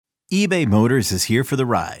eBay Motors is here for the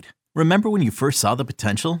ride. Remember when you first saw the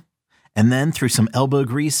potential? And then through some elbow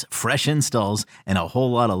grease, fresh installs, and a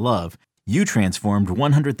whole lot of love, you transformed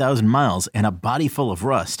 100,000 miles and a body full of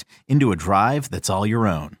rust into a drive that's all your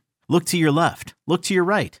own. Look to your left. Look to your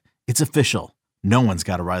right. It's official. No one's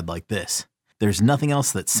got a ride like this. There's nothing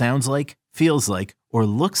else that sounds like, feels like, or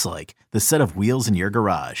looks like the set of wheels in your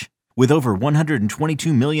garage. With over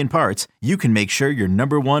 122 million parts, you can make sure your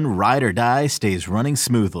number one ride or die stays running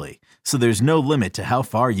smoothly. So there's no limit to how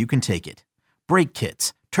far you can take it. Brake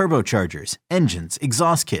kits, turbochargers, engines,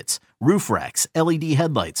 exhaust kits, roof racks, LED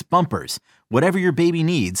headlights, bumpers, whatever your baby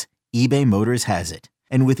needs, eBay Motors has it.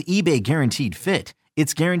 And with eBay Guaranteed Fit,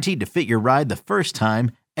 it's guaranteed to fit your ride the first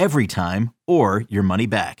time, every time, or your money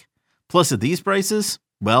back. Plus at these prices,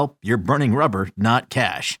 well, you're burning rubber, not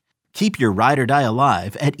cash. Keep your ride or die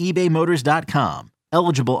alive at ebaymotors.com.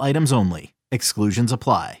 Eligible items only. Exclusions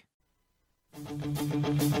apply.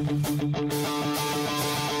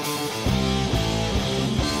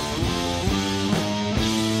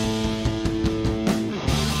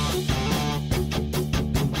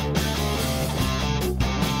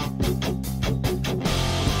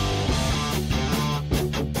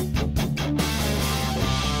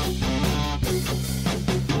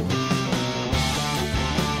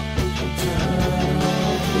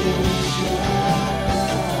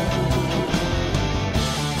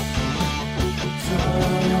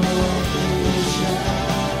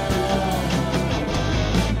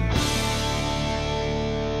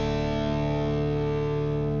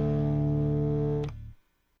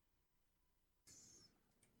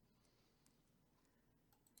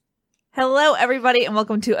 Hello, everybody, and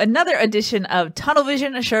welcome to another edition of Tunnel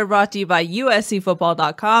Vision, a show brought to you by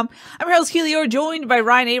USCFootball.com. I'm your host, Keely Eure, joined by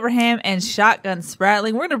Ryan Abraham and Shotgun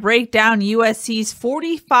Spratling. We're going to break down USC's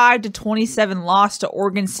 45-27 loss to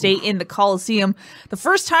Oregon State in the Coliseum. The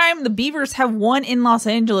first time the Beavers have won in Los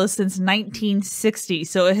Angeles since 1960.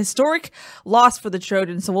 So a historic loss for the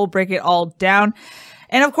Trojans. So we'll break it all down.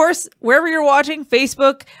 And of course, wherever you're watching,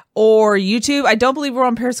 Facebook or YouTube, I don't believe we're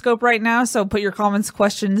on Periscope right now, so put your comments,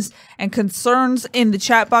 questions, and concerns in the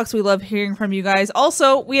chat box. We love hearing from you guys.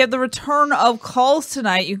 Also, we have the return of calls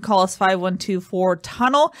tonight. You can call us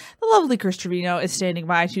 512-4-TUNNEL. The lovely Chris Trevino is standing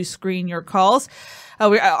by to screen your calls.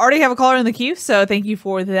 We already have a caller in the queue, so thank you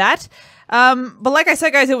for that. But like I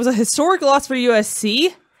said, guys, it was a historic loss for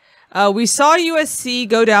USC. We saw USC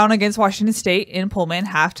go down against Washington State in Pullman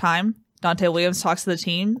halftime. Donte Williams talks to the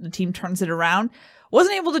team. The team turns it around.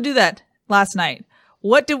 Wasn't able to do that last night.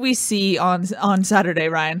 What did we see on Saturday,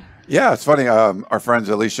 Ryan? Yeah, it's funny. Our friends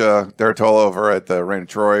Alicia Dertola over at the Reign of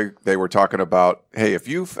Troy, they were talking about, hey, if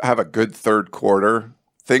you have a good third quarter,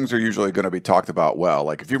 things are usually going to be talked about well.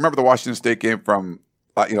 Like if you remember the Washington State game from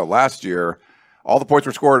last year, all the points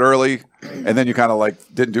were scored early, and then you kind of like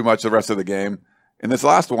didn't do much the rest of the game. In this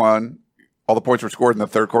last one, all the points were scored in the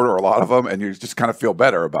third quarter, or a lot of them, and you just kind of feel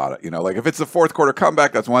better about it. Like if it's a fourth quarter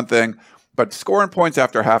comeback, that's one thing. But scoring points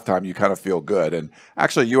after halftime, you kind of feel good. And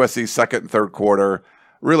actually, USC's second and third quarter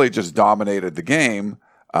really just dominated the game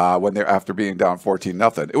when they're after being down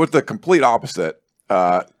 14-0. It was the complete opposite.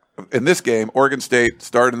 In this game, Oregon State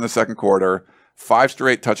started in the second quarter, 5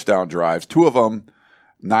 straight touchdown drives, 2 of them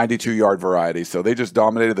 92-yard variety. So they just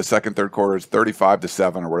dominated the second, third quarters,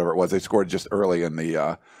 35-7 or whatever it was. They scored just early in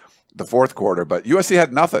the fourth quarter. But USC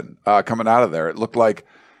had nothing coming out of there. It looked like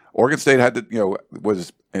Oregon State had to,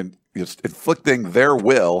 was inflicting their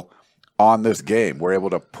will on this game. We're able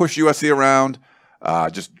to push USC around,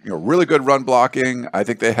 really good run blocking. I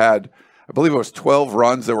think they had, I believe it was 12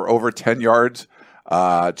 runs that were over 10 yards.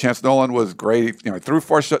 Chance Nolan was great. He threw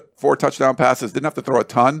four touchdown passes, didn't have to throw a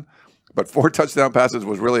ton, but 4 touchdown passes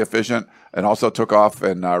was really efficient, and also took off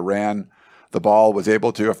and ran the ball, was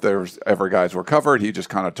able to, if there was ever guys were covered, he just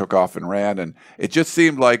kind of took off and ran. And it just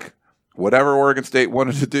seemed like whatever Oregon State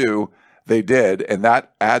wanted to do, they did, and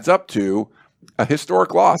that adds up to a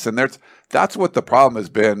historic loss. And that's what the problem has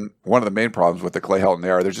been, one of the main problems with the Clay Helton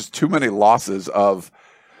era. There's just too many losses of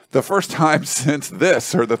the first time since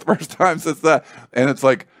this, or the first time since that. And it's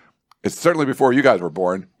like, it's certainly before you guys were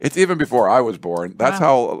born. It's even before I was born. That's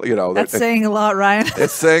how, That's saying a lot, Ryan.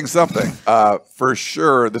 It's saying something. For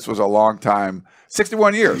sure, this was a long time.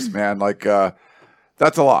 61 years, man.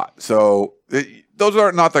 That's a lot. So those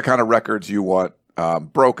are not the kind of records you want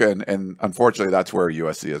broken, and unfortunately, that's where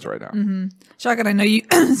USC is right now. Mm-hmm. Shotgun, I know you,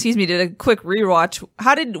 did a quick rewatch.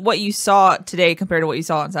 How did what you saw today compare to what you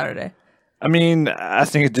saw on Saturday? I mean, I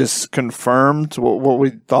think it just confirmed what we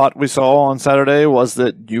thought we saw on Saturday was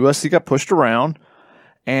that USC got pushed around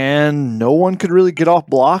and no one could really get off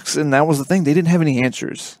blocks. And that was the thing. They didn't have any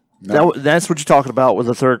answers. No. That's what you're talking about with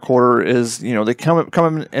the third quarter is, they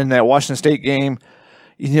come in that Washington State game,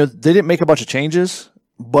 they didn't make a bunch of changes,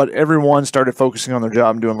 but everyone started focusing on their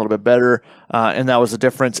job and doing a little bit better, and that was the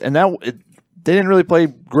difference. And they didn't really play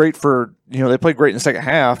great they played great in the second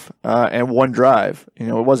half and one drive.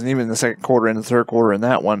 It wasn't even in the second quarter and the third quarter in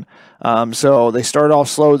that one. So they started off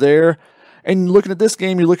slow there. And looking at this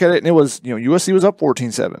game, you look at it, and it was, USC was up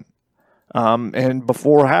 14-7. And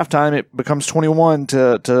before halftime, it becomes 21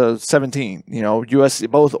 to 17. USC,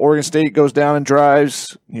 both Oregon State goes down and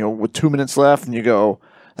drives, with 2 minutes left, and you go,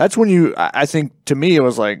 that's when I think, to me, it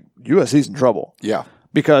was like, USC's in trouble. Yeah.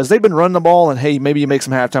 Because they've been running the ball, and hey, maybe you make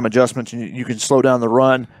some halftime adjustments, and you can slow down the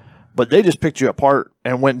run. But they just picked you apart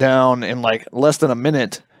and went down in like less than a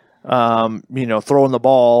minute, throwing the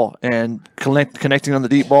ball and connecting on the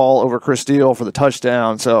deep ball over Chris Steele for the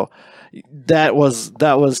touchdown. So that was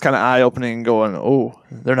kind of eye-opening, going, oh,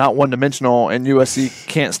 they're not one-dimensional, and USC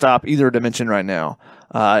can't stop either dimension right now.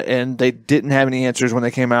 And they didn't have any answers when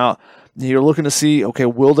they came out. You're looking to see, okay,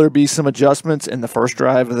 will there be some adjustments in the first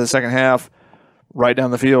drive of the second half? Right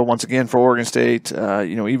down the field once again for Oregon State.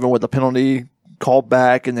 Even with the penalty called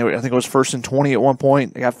back, and I think it was 1st and 20 at one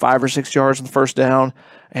point. They got 5 or 6 yards on the first down,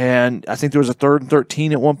 and I think there was a 3rd and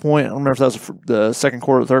 13 at one point. I don't remember if that was the second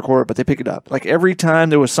quarter or the third quarter, but they pick it up. Like every time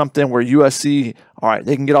there was something where USC, all right,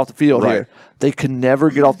 they can get off the field here. They could never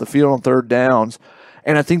get off the field on third downs.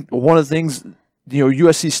 And I think one of the things,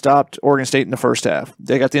 USC stopped Oregon State in the first half.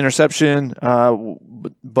 They got the interception,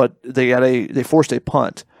 but they forced a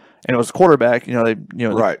punt. And it was a quarterback,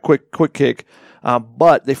 quick kick.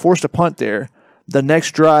 But they forced a punt there. The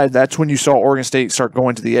next drive, that's when you saw Oregon State start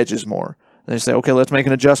going to the edges more. They say, okay, let's make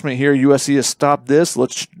an adjustment here. USC has stopped this.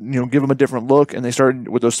 Let's give them a different look. And they started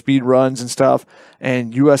with those speed runs and stuff.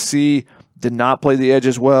 And USC did not play the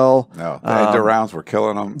edges well. No, the end arounds were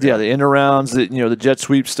killing them. Yeah, the end arounds, the jet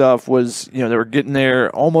sweep stuff was, they were getting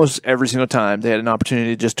there almost every single time. They had an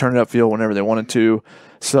opportunity to just turn it upfield whenever they wanted to.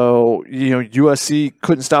 So, USC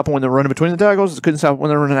couldn't stop them when they're running between the tackles. Couldn't stop when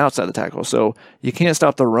they're running outside the tackle. So, you can't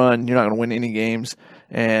stop the run. You're not going to win any games.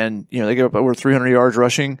 And, they gave up over 300 yards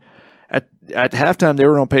rushing. At halftime, they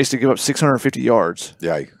were on pace to give up 650 yards.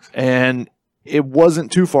 Yeah. And it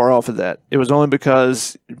wasn't too far off of that. It was only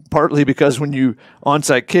partly because when you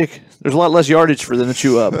onside kick, there's a lot less yardage for them to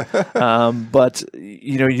chew up. But,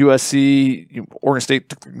 USC, Oregon State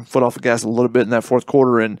took the foot off the gas a little bit in that fourth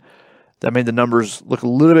quarter, and that made the numbers look a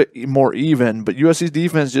little bit more even. But USC's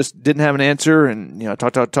defense just didn't have an answer. And, I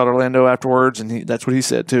talked to Todd Orlando afterwards, and that's what he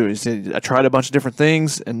said too. He said, I tried a bunch of different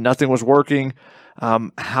things, and nothing was working.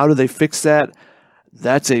 How do they fix that?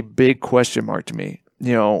 That's a big question mark to me.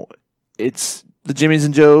 It's the Jimmies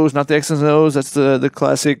and Joes, not the X's and O's. That's the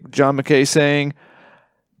classic John McKay saying.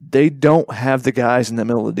 They don't have the guys in the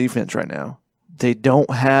middle of the defense right now. They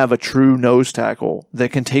don't have a true nose tackle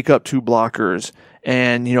that can take up 2 blockers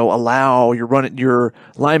and, allow your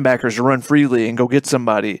linebackers to run freely and go get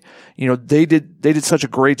somebody. They did such a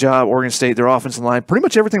great job, Oregon State, their offensive line. Pretty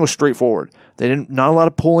much everything was straightforward. Not a lot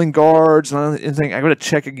of pulling guards, not anything. I got to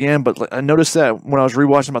check again, but I noticed that when I was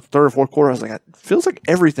rewatching about the third or fourth quarter, I was like, it feels like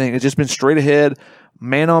everything has just been straight ahead,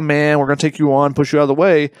 man on man. We're going to take you on, push you out of the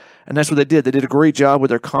way. And that's what they did. They did a great job with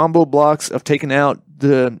their combo blocks of taking out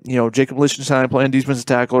the, Jacob Lichtenstein playing defensive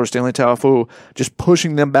tackle or Stanley Taofu, just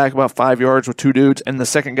pushing them back about 5 yards with 2 dudes, and the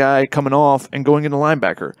second guy coming off and going into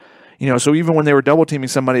linebacker. So even when they were double teaming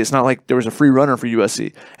somebody, it's not like there was a free runner for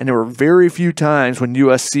USC. And there were very few times when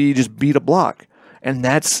USC just beat a block. And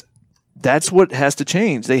that's what has to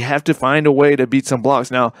change. They have to find a way to beat some blocks.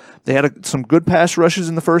 Now, they had some good pass rushes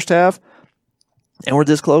in the first half, and we're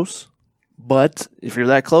this close. But if you're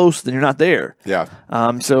that close, then you're not there. Yeah.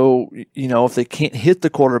 So, if they can't hit the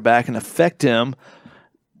quarterback and affect him,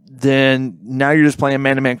 then now you're just playing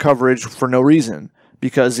man-to-man coverage for no reason.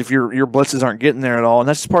 Because if your blitzes aren't getting there at all, and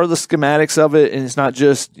that's part of the schematics of it, and it's not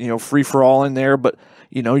just, free-for-all in there, but,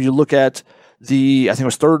 you look at I think it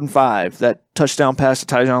was 3rd and 5, that touchdown pass to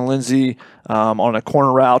Tyjon Lindsey on a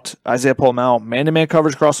corner route. Isaiah Paul-Mal, man-to-man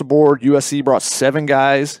coverage across the board. USC brought 7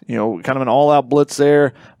 guys, kind of an all-out blitz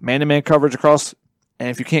there, man-to-man coverage across. And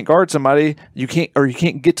if you can't guard somebody, you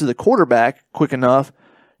can't get to the quarterback quick enough.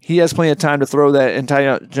 He has plenty of time to throw that, and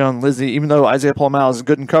Tyjon Lindsey, even though Isaiah Paul-Mal is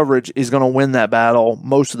good in coverage, is going to win that battle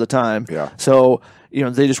most of the time. Yeah. So,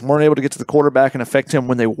 they just weren't able to get to the quarterback and affect him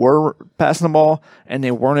when they were passing the ball, and they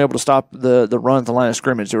weren't able to stop the run at the line of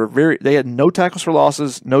scrimmage. They had no tackles for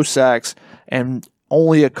losses, no sacks, and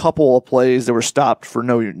only a couple of plays that were stopped for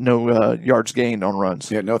no yards gained on runs.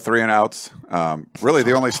 Yeah, no 3 and outs. Really,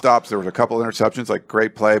 the only stops, there was a couple interceptions, like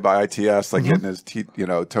great play by ITS, like getting his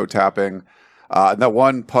toe tapping. And that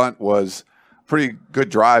one punt was pretty good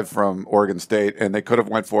drive from Oregon State, and they could have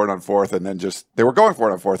went for it on fourth, and then they were going for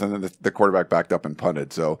it on fourth, and then the quarterback backed up and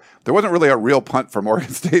punted. So there wasn't really a real punt from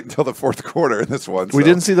Oregon State until the fourth quarter in this one. We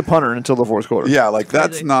didn't see the punter until the fourth quarter. Yeah, like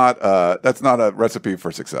that's not a recipe for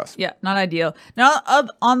success. Yeah, not ideal. Now,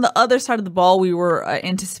 on the other side of the ball, we were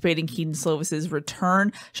anticipating Keaton Slovis's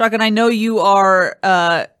return. Shotgun, I know you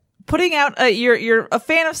are putting out you're a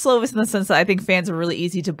fan of Slovis in the sense that I think fans are really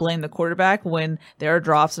easy to blame the quarterback when there are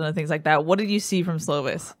drops and things like that. What did you see from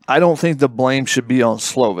Slovis? I don't think the blame should be on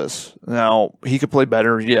Slovis. Now, he could play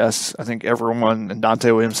better, yes. I think everyone, and Donte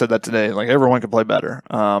Williams said that today, like everyone could play better.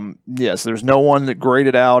 Yes, there's no one that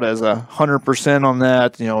graded out as 100% on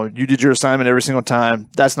that. You did your assignment every single time.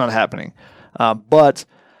 That's not happening. But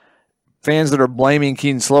fans that are blaming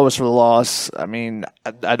Keaton Slovis for the loss, I mean,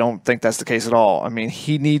 I don't think that's the case at all. I mean,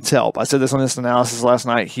 he needs help. I said this on this analysis last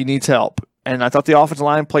night. He needs help. And I thought the offensive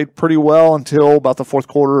line played pretty well until about the fourth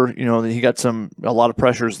quarter. He got a lot of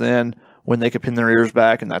pressures then when they could pin their ears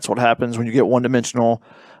back, and that's what happens when you get one-dimensional.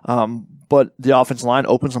 But the offensive line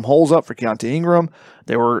opened some holes up for Keontae Ingram.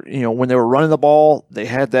 They were, when they were running the ball, they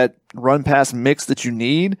had that run-pass mix that you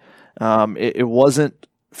need. It wasn't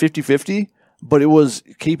 50-50. But it was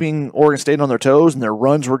keeping Oregon State on their toes, and their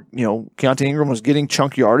runs were, Keontae Ingram was getting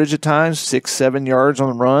chunk yardage at times, 6-7 yards on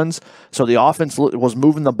the runs. So the offense was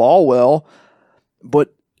moving the ball well,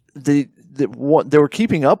 but they were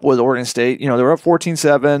keeping up with Oregon State. They were up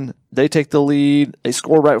 14-7. They take the lead. They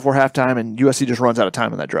score right before halftime, and USC just runs out of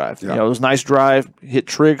time on that drive. Yeah. It was a nice drive, hit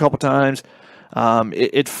Trigg a couple times.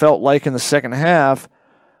 It felt like in the second half,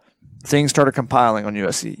 things started compiling on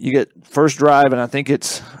USC. You get first drive, and I think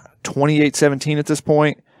it's 28-17 at this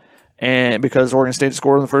point, and because Oregon State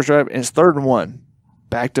scored on the first drive, and it's 3rd and 1,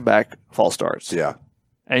 back-to-back false starts. Yeah.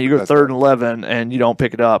 And you go 3rd and 11, and you don't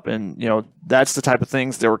pick it up, and that's the type of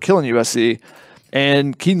things that were killing USC.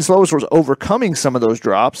 And Keaton Slovis was overcoming some of those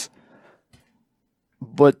drops,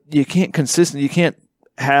 but you can't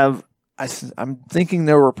have. I'm thinking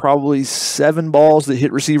there were probably 7 balls that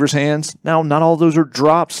hit receivers' hands. Now, not all of those are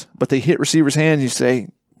drops, but they hit receivers' hands. You say,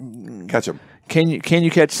 catch them. Can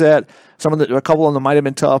you catch that? A couple of them might have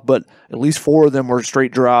been tough, but at least 4 of them were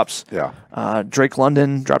straight drops. Yeah. Drake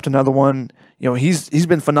London dropped another one. He's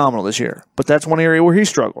been phenomenal this year, but that's one area where he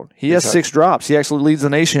struggled. He has 6 drops. He actually leads the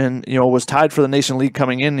nation. Was tied for the nation lead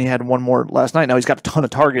coming in. And he had one more last night. Now he's got a ton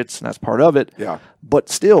of targets, and that's part of it. Yeah. But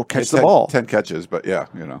still, catch the ball. 10 catches, but yeah,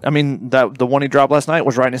 I mean, the one he dropped last night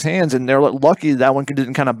was right in his hands, and they're lucky that one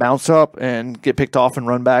didn't kind of bounce up and get picked off and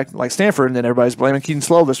run back like Stanford, and then everybody's blaming Keaton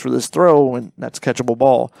Slovis for this throw, and that's a catchable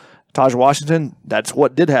ball. Taj Washington, that's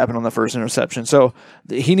what did happen on the first interception. So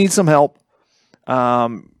he needs some help.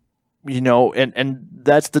 And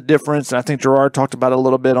that's the difference. And I think Gerard talked about it a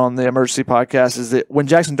little bit on the emergency podcast, is that when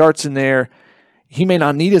Jackson Dart's in there, he may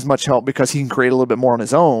not need as much help because he can create a little bit more on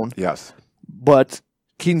his own. Yes. But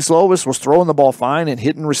Keaton Slovis was throwing the ball fine and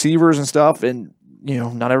hitting receivers and stuff, and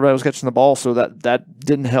not everybody was catching the ball, so that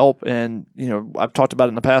didn't help. And I've talked about it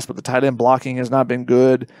in the past, but the tight end blocking has not been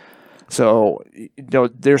good. So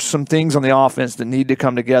there's some things on the offense that need to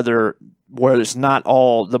come together where it's not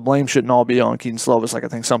all the blame shouldn't all be on Keaton Slovis like I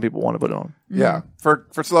think some people want to put on. Yeah, for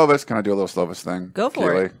Slovis, can I do a little Slovis thing? Go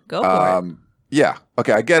for Keely? it. Go for it. Yeah.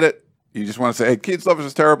 Okay, I get it. You just want to say, hey, Keaton Slovis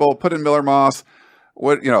is terrible. Put in Miller Moss.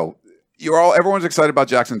 Everyone's excited about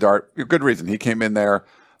Jackson Dart. Good reason. He came in there.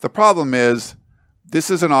 The problem is, this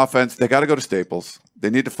is an offense. They got to go to Staples. They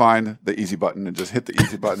need to find the easy button and just hit the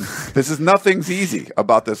easy button. Nothing's easy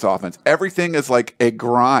about this offense. Everything is like a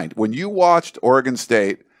grind. When you watched Oregon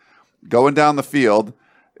State going down the field,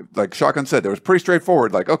 like Shotgun said, it was pretty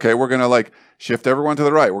straightforward. Like, okay, we're going to shift everyone to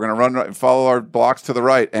the right. We're going to run right and follow our blocks to the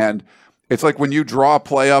right. And it's like when you draw a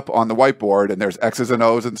play up on the whiteboard and there's X's and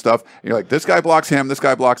O's and stuff, and you're like, this guy blocks him, this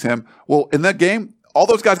guy blocks him. Well, in that game, all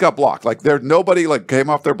those guys got blocked. Like, there's nobody came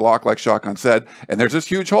off their block, like Shotgun said, and there's this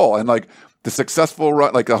huge hole. And the successful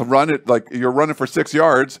run, you're running for 6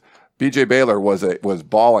 yards. BJ Baylor was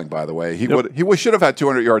balling, by the way. He should have had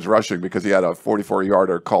 200 yards rushing because he had a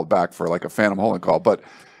 44-yarder called back for a phantom holding call. But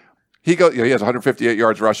he has 158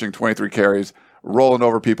 yards rushing, 23 carries, rolling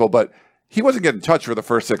over people. But he wasn't getting touched for the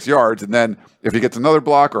first 6 yards. And then if he gets another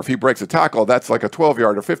block or if he breaks a tackle, that's like a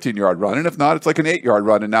 12-yard or 15-yard run. And if not, it's like an 8-yard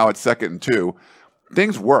run. And now it's 2nd and 2.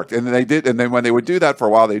 Things worked, and they did. And then when they would do that for a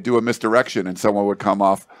while, they'd do a misdirection, and someone would come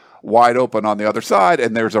off wide open on the other side,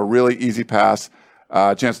 and there's a really easy pass.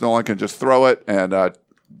 Chance Nolan can just throw it and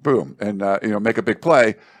boom, and make a big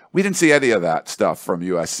play. We didn't see any of that stuff from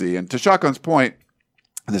USC. And to Shotgun's point,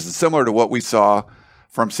 this is similar to what we saw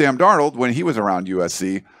from Sam Darnold when he was around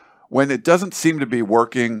USC. When it doesn't seem to be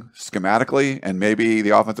working schematically, and maybe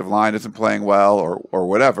the offensive line isn't playing well or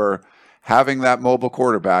whatever, having that mobile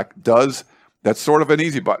quarterback that's sort of an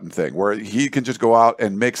easy button thing where he can just go out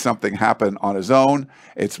and make something happen on his own.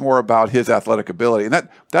 It's more about his athletic ability. And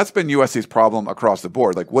that's been USC's problem across the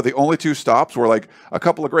board. Like, the only 2 stops were like a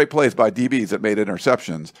couple of great plays by DBs that made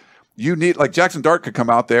interceptions. You need, like, Jackson Dart could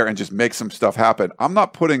come out there and just make some stuff happen. I'm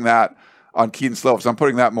not putting that on Keaton Slovis. I'm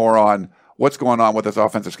putting that more on what's going on with this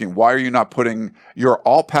offensive scheme. Why are you not putting your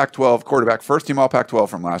all Pac-12 quarterback, first team all Pac-12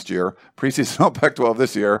 from last year, preseason all Pac-12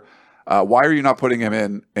 this year? Why are you not putting him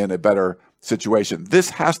in a better situation? This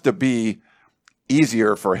has to be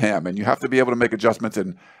easier for him, and you have to be able to make adjustments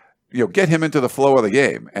and get him into the flow of the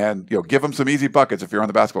game and give him some easy buckets if you're on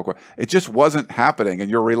the basketball court. It just wasn't happening, and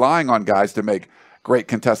you're relying on guys to make great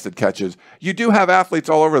contested catches. You do have athletes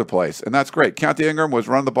all over the place, and that's great. Keontae Ingram was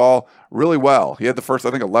running the ball really well. He had the first,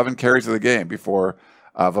 I think, 11 carries of the game before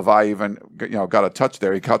Vavai even got a touch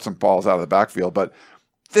there. He caught some balls out of the backfield, but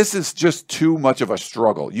this is just too much of a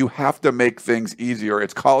struggle. You have to make things easier.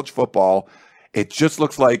 It's college football. It just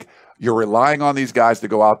looks like you're relying on these guys to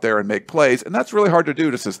go out there and make plays, and that's really hard to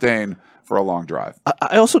do to sustain for a long drive.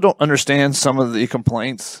 I also don't understand some of the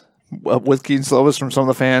complaints with Keaton Slovis from some of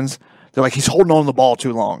the fans. They're like, he's holding on to the ball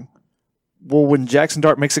too long. Well, when Jackson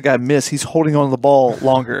Dart makes a guy miss, he's holding on to the ball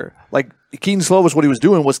longer. Like, Keaton Slovis, what he was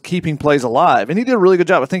doing was keeping plays alive, and he did a really good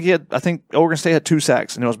job. I think Oregon State had 2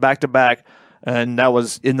 sacks, and it was back-to-back. And that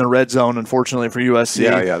was in the red zone, unfortunately, for USC.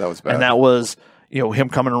 Yeah, that was bad. And that was, him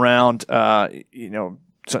coming around.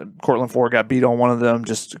 Cortland Ford got beat on one of them,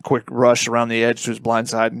 just a quick rush around the edge to his blind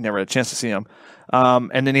side, and never had a chance to see him.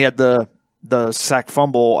 And then he had the sack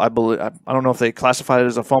fumble. I believe, I don't know if they classified it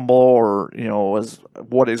as a fumble or as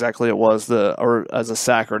what exactly it was, or as a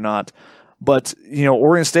sack or not. But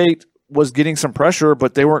Oregon State was getting some pressure,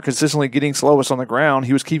 but they weren't consistently getting Slovis on the ground.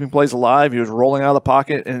 He was keeping plays alive. He was rolling out of the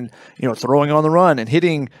pocket and throwing on the run and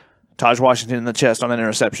hitting Taj Washington in the chest on an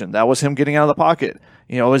interception. That was him getting out of the pocket.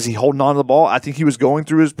 Is he holding on to the ball? I think he was going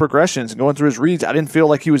through his progressions and going through his reads. I didn't feel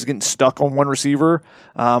like he was getting stuck on one receiver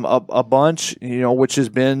a bunch, which has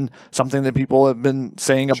been something that people have been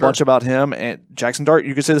saying a bunch about him. And Jackson Dart,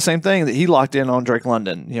 you could say the same thing, that he locked in on Drake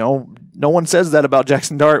London. No one says that about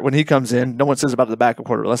Jackson Dart when he comes in. No one says about the backup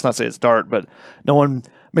quarterback. Let's not say it's Dart, but no one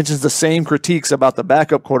mentions the same critiques about the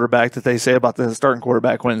backup quarterback that they say about the starting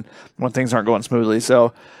quarterback when things aren't going smoothly.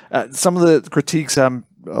 So some of the critiques I'm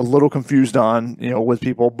a little confused on, with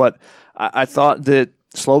people, but I thought that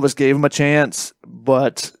Slovis gave him a chance,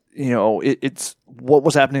 but it's what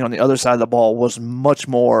was happening on the other side of the ball was much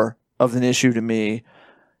more of an issue to me.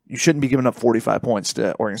 You shouldn't be giving up 45 points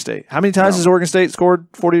to Oregon State. How many times has Oregon State scored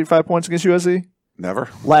 45 points against USC? Never.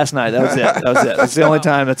 Last night. That was it. That's the only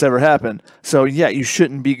time that's ever happened. So, yeah, you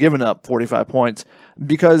shouldn't be giving up 45 points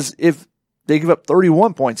because if they give up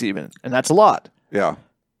 31 points even, and that's a lot. Yeah.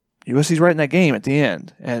 USC's right in that game at the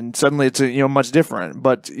end, and suddenly it's much different.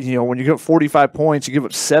 But, when you give up 45 points, you give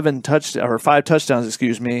up 5 touchdowns,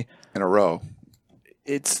 in a row.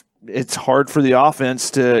 It's hard for the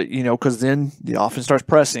offense to, because then the offense starts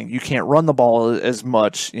pressing. You can't run the ball as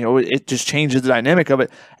much. It just changes the dynamic of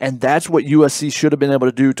it. And that's what USC should have been able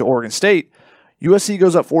to do to Oregon State. USC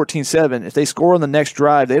goes up 14-7. If they score on the next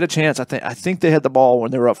drive, they had a chance. I think they had the ball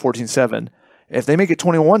when they were up 14-7. If they make it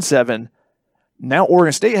 21-7, now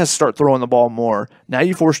Oregon State has to start throwing the ball more. Now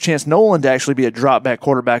you force Chance Nolan to actually be a drop-back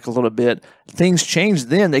quarterback a little bit. Things change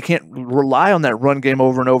then. They can't rely on that run game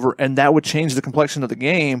over and over, and that would change the complexion of the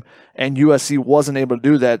game, and USC wasn't able to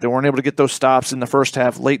do that. They weren't able to get those stops in the first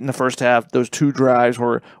half, late in the first half, those 2 drives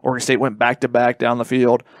where Oregon State went back-to-back down the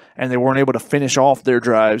field, and they weren't able to finish off their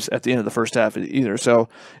drives at the end of the first half either. So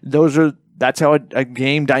that's how a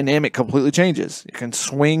game dynamic completely changes. It can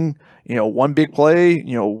swing one big play,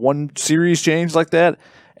 one series change like that,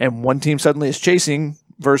 and one team suddenly is chasing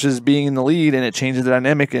versus being in the lead, and it changes the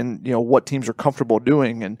dynamic and, what teams are comfortable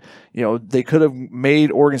doing. And, they could have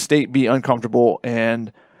made Oregon State be uncomfortable,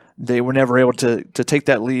 and they were never able to take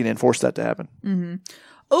that lead and force that to happen. Mm-hmm.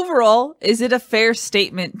 Overall, is it a fair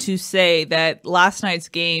statement to say that last night's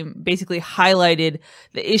game basically highlighted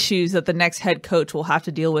the issues that the next head coach will have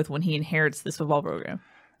to deal with when he inherits this football program?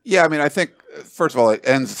 Yeah, I mean, I think, first of all, it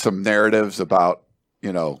ends some narratives about,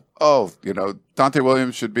 Donte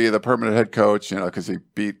Williams should be the permanent head coach, because he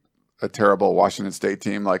beat a terrible Washington State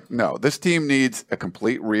team. Like, no, this team needs a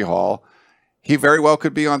complete rehaul. He very well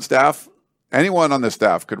could be on staff. Anyone on the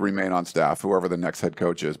staff could remain on staff, whoever the next head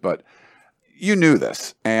coach is. But you knew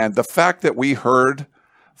this. And the fact that we heard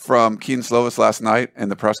from Keaton Slovis last night in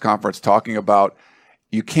the press conference talking about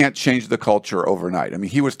you can't change the culture overnight. I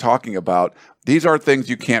mean, he was talking about these are things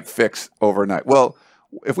you can't fix overnight. Well,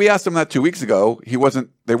 If we asked him that 2 weeks ago,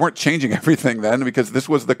 they weren't changing everything then because this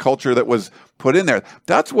was the culture that was put in there.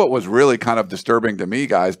 That's what was really kind of disturbing to me,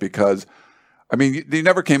 guys, because I mean, they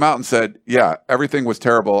never came out and said, yeah, everything was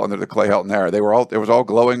terrible under the Clay Helton era. It was all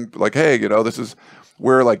glowing like, hey,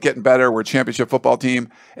 we're like getting better. We're a championship football team.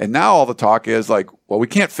 And now all the talk is like, well, we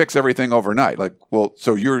can't fix everything overnight. Like, well,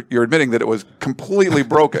 so you're admitting that it was completely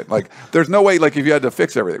broken. Like, there's no way, like, if you had to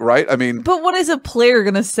fix everything, right? I mean, but what is a player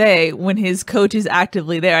going to say when his coach is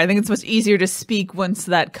actively there? I think it's much easier to speak once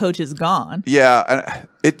that coach is gone. Yeah. And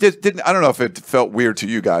it just didn't, I don't know if it felt weird to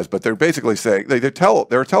you guys, but they're basically saying, they're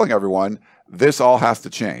telling everyone this all has to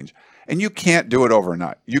change. And you can't do it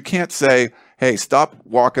overnight. You can't say, hey, stop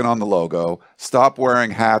walking on the logo, stop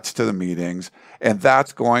wearing hats to the meetings, and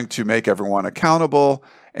that's going to make everyone accountable,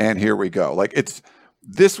 and here we go. Like,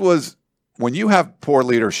 when you have poor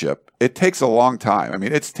leadership, it takes a long time. I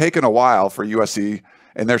mean, it's taken a while for USC,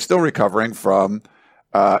 and they're still recovering from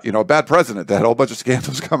a bad president that had a whole bunch of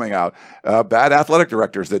scandals coming out, bad athletic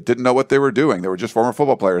directors that didn't know what they were doing. They were just former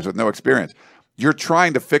football players with no experience. You're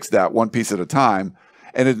trying to fix that one piece at a time,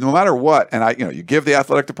 and no matter what, and you give the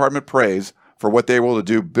athletic department praise for what they were able to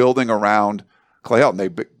do building around Clay Helton.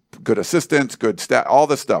 They good assistants, good staff, all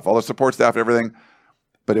this stuff, all the support staff and everything.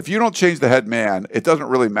 But if you don't change the head man, it doesn't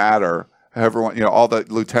really matter. Everyone, all the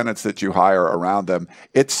lieutenants that you hire around them,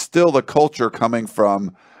 it's still the culture coming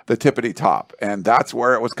from the tippity top. And that's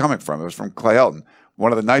where it was coming from. It was from Clay Helton,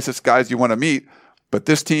 one of the nicest guys you want to meet. But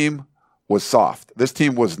this team was soft. This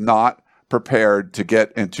team was not prepared to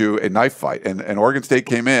get into a knife fight. And Oregon State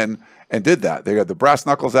came in and did that. They got the brass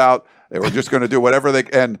knuckles out. They were just going to do whatever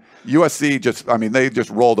and USC they just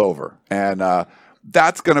rolled over. And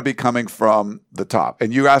that's going to be coming from the top.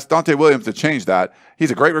 And you asked Donte Williams to change that.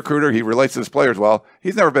 He's a great recruiter. He relates to his players well.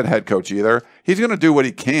 He's never been head coach either. He's going to do what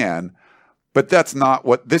he can, but that's not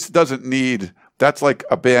what this doesn't need. That's like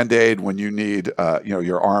a Band-Aid when you need,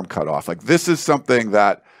 your arm cut off. Like, this is something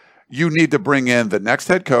that you need to bring in the next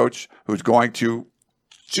head coach who's going to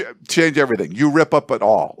change everything. You rip up it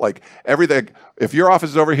all. Like, everything. If your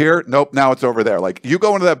office is over here, nope, now it's over there. Like, you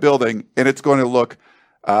go into that building and it's going to look,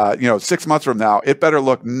 6 months from now, it better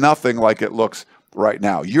look nothing like it looks right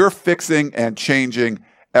now. You're fixing and changing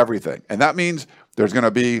everything. And that means there's going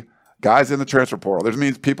to be guys in the transfer portal. That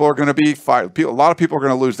means people are going to be fired. A lot of people are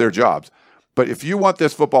going to lose their jobs. But if you want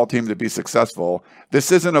this football team to be successful,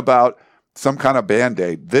 this isn't about some kind of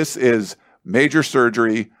Band-Aid. This is major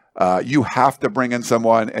surgery. You have to bring in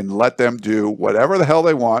someone and let them do whatever the hell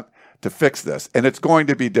they want to fix this. And it's going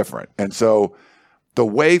to be different. And so the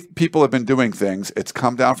way people have been doing things, it's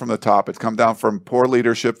come down from the top. It's come down from poor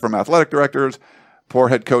leadership from athletic directors, poor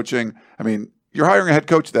head coaching. I mean, you're hiring a head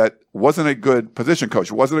coach that wasn't a good position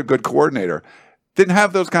coach, wasn't a good coordinator, didn't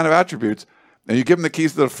have those kind of attributes, and you give him the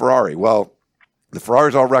keys to the Ferrari. Well, the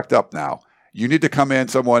Ferrari's all wrecked up now. You need to come in,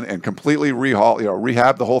 someone, and completely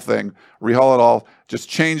rehab the whole thing, rehaul it all, just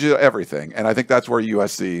change everything. And I think that's where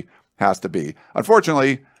USC has to be.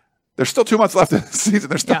 Unfortunately, there's still 2 months left in the season.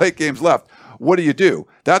 There's still 8 games left. What do you do?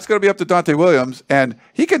 That's going to be up to Donte Williams, and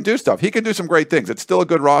he can do stuff. He can do some great things. It's still a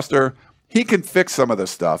good roster. He can fix some of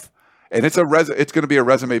this stuff, and it's going to be a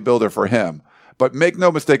resume builder for him. But make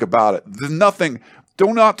no mistake about it. There's nothing.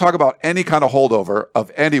 Do not talk about any kind of holdover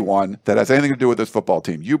of anyone that has anything to do with this football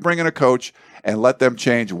team. You bring in a coach and let them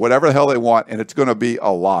change whatever the hell they want, and it's going to be a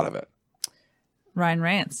lot of it. Ryan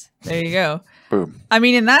rants. There you go. Boom. I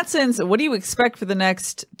mean, in that sense, what do you expect for the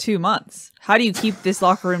next 2 months? How do you keep this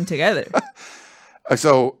locker room together?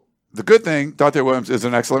 So the good thing, Donte Williams is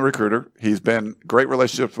an excellent recruiter. He's been great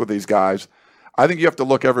relationships with these guys. I think you have to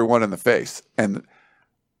look everyone in the face. And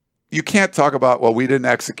you can't talk about, well, we didn't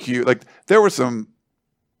execute. Like, there was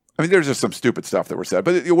there's just some stupid stuff that were said.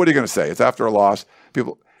 But what are you going to say? It's after a loss.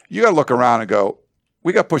 You got to look around and go,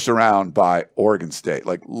 we got pushed around by Oregon State.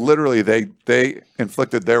 Like, literally, they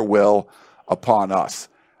inflicted their will upon us.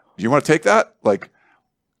 Do you want to take that? Like,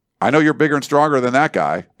 I know you're bigger and stronger than that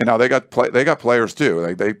guy. And now they got players too.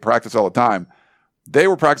 Like, they practice all the time. They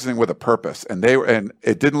were practicing with a purpose, and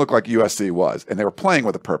it didn't look like USC was. And they were playing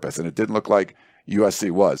with a purpose, and it didn't look like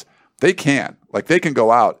USC was. They can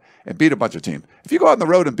go out and beat a bunch of teams. If you go out on the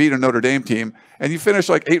road and beat a Notre Dame team and you finish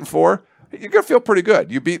like 8-4, you're going to feel pretty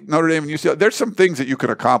good. You beat Notre Dame and UCLA. There's some things that you can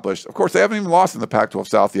accomplish. Of course, they haven't even lost in the Pac-12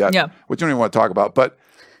 South yet, which you don't even want to talk about. But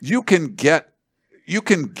you can get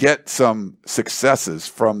some successes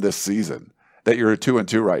from this season that you're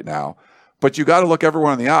 2-2 right now. But you got to look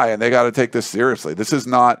everyone in the eye, and they got to take this seriously. This is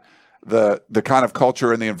not the kind of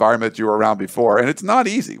culture and the environment you were around before, and it's not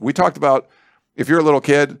easy. We talked about if you're a little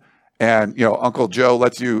kid and Uncle Joe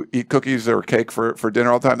lets you eat cookies or cake for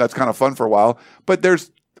dinner all the time. That's kind of fun for a while. But there's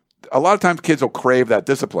a lot of times kids will crave that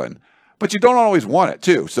discipline, but you don't always want it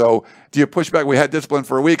too. So do you push back? We had discipline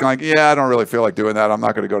for a week. I'm like, yeah, I don't really feel like doing that. I'm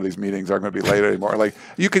not going to go to these meetings. I'm going to be late anymore. Like,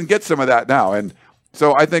 you can get some of that now. And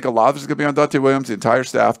so I think a lot of this is going to be on Donte Williams, the entire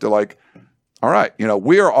staff, to like, all right,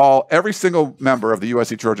 we are all, every single member of the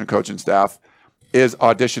USC Trojan coaching staff is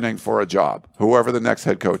auditioning for a job, whoever the next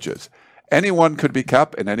head coach is. Anyone could be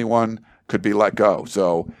kept and anyone could be let go.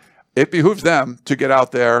 So it behooves them to get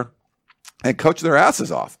out there and coach their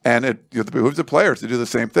asses off. And it behooves the players to do the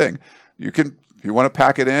same thing. If you want to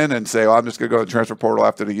pack it in and say, I'm just going to go to the transfer portal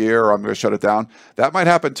after the year, or I'm going to shut it down, that might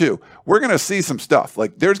happen too. We're going to see some stuff.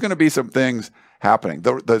 Like, there's going to be some things happening.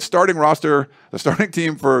 The starting roster, the starting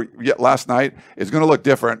team for last night is going to look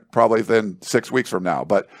different probably than 6 weeks from now.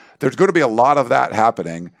 But there's going to be a lot of that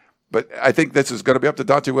happening. But I think this is going to be up to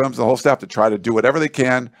Donte Williams and the whole staff to try to do whatever they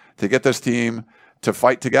can to get this team to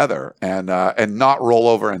fight together and not roll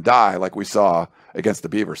over and die like we saw against the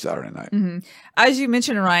Beavers Saturday night. Mm-hmm. As you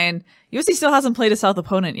mentioned, Ryan, USC still hasn't played a South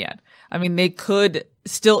opponent yet. I mean, they could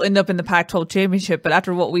still end up in the Pac-12 championship, but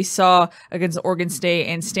after what we saw against Oregon State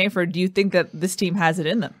and Stanford, do you think that this team has it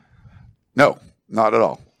in them? No, not at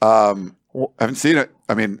all. I haven't seen it.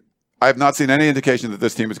 I mean, I have not seen any indication that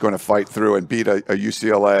this team is going to fight through and beat a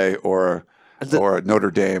UCLA or a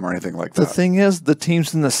Notre Dame or anything like that. The thing is, the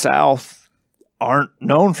teams in the South aren't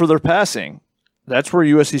known for their passing. That's where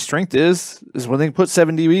USC's strength is when they put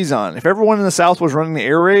 7 DBs on. If everyone in the South was running the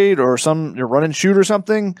air raid or some run and shoot or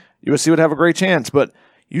something, USC would have a great chance. But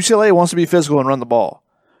UCLA wants to be physical and run the ball.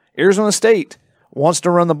 Arizona State wants to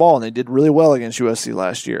run the ball, and they did really well against USC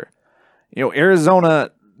last year. Arizona,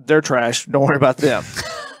 they're trash. Don't worry about them.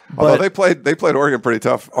 Although they played Oregon pretty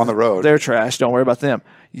tough on the road. They're trash. Don't worry about them.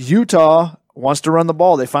 Utah wants to run the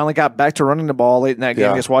ball. They finally got back to running the ball late in that game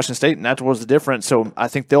against Washington State, and that was the difference. So I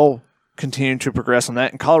think they'll continue to progress on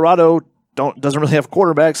that. And Colorado doesn't really have a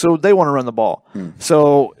quarterback, so they want to run the ball.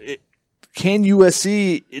 So can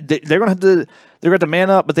USC? They're going to have to man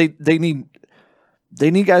up, but they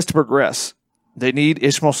need guys to progress. They need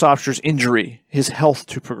Ishmael Sopster's injury, his health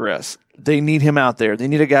to progress. They need him out there. They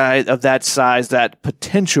need a guy of that size, that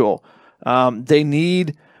potential. They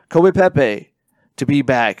need Kobe Pepe to be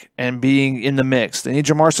back and being in the mix. They need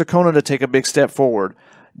Jamar Sakona to take a big step forward.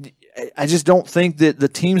 I just don't think that the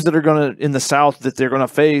teams that are going to in the South that they're going to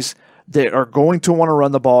face, they are going to want to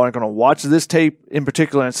run the ball and going to watch this tape in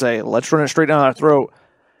particular and say, let's run it straight down our throat.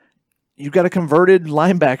 You've got a converted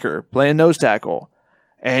linebacker playing nose tackle.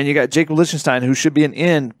 And you got Jacob Lichtenstein, who should be an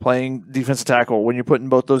end, playing defensive tackle when you're putting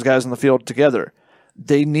both those guys on the field together.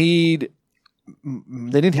 They need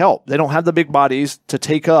help. They don't have the big bodies to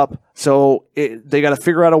take up, so they got to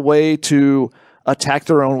figure out a way to attack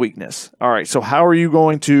their own weakness. All right, so how are you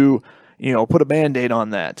going to put a Band-Aid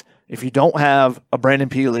on that? If you don't have a Brandon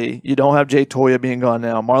Peely, you don't have Jay Toya being gone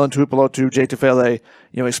now, Marlon Tuipulotu, Jay Tufele,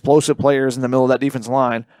 explosive players in the middle of that defensive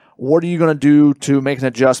line. What are you going to do to make an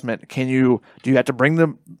adjustment? Do you have to bring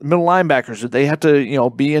the middle linebackers? Do they have to,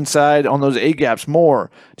 be inside on those A gaps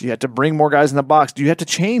more? Do you have to bring more guys in the box? Do you have to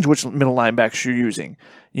change which middle linebackers you're using?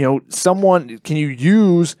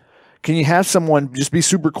 Can you have someone just be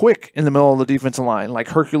super quick in the middle of the defensive line like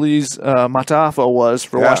Hercules Matafa was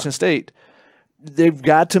for Washington State? They've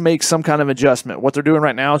got to make some kind of adjustment. What they're doing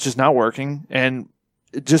right now is just not working, and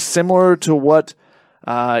just similar to what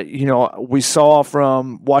we saw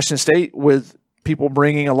from Washington State with people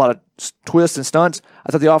bringing a lot of twists and stunts.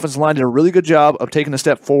 I thought the offensive line did a really good job of taking a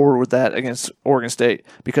step forward with that against Oregon State,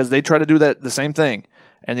 because they tried to do the same thing,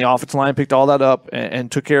 and the offensive line picked all that up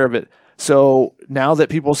and took care of it. So now that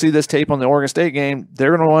people see this tape on the Oregon State game,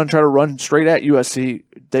 they're going to want to try to run straight at USC.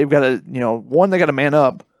 They've got to, they got to man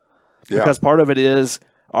up, because part of it is,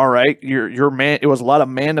 all right, your man. It was a lot of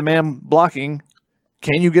man-to-man blocking.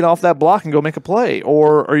 Can you get off that block and go make a play?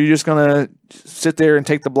 Or are you just going to sit there and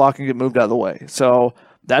take the block and get moved out of the way? So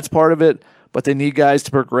that's part of it, but they need guys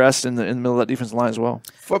to progress in the middle of that defensive line as well.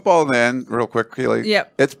 Football, then, real quick, Keely.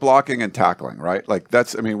 Yep. It's blocking and tackling, right? Like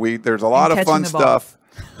there's a lot of fun stuff.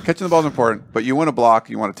 Catching the ball is important, but you want to block,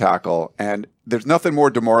 you want to tackle, and there's nothing more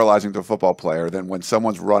demoralizing to a football player than when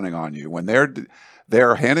someone's running on you. When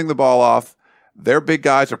they're handing the ball off, their big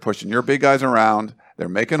guys are pushing your big guys around, they're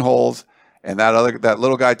making holes, and that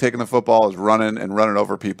little guy taking the football is running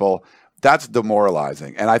over people. That's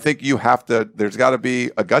demoralizing. And I think there's got to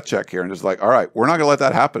be a gut check here and just like, all right, we're not going to let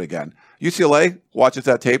that happen again. UCLA watches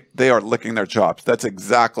that tape. They are licking their chops. That's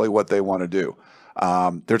exactly what they want to do.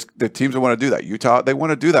 There's the teams that want to do that. Utah, they want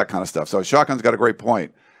to do that kind of stuff. So Shotgun's got a great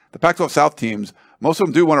point. The Pac-12 South teams, most of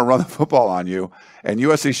them do want to run the football on you. And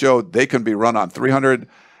USC showed they can be run on.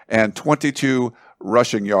 322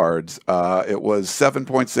 rushing yards. It was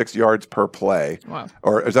 7.6 yards per play. Wow.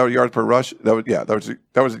 Or is that yards per rush? That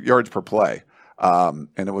was yards per play. And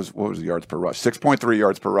it was, what was the yards per rush? 6.3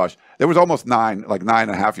 yards per rush. There was almost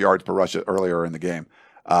 9.5 yards per rush earlier in the game.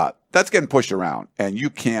 That's getting pushed around, and you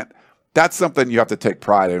can't. That's something you have to take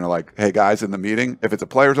pride in. Like, hey guys, in the meeting, if it's a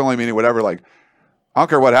players only meeting, whatever, like, I don't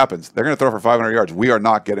care what happens. They're going to throw for 500 yards. We are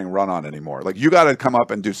not getting run on anymore. Like, you got to come up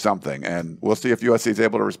and do something, and we'll see if USC is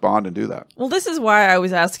able to respond and do that. Well, this is why I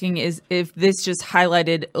was asking is if this just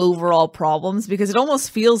highlighted overall problems, because it almost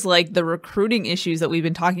feels like the recruiting issues that we've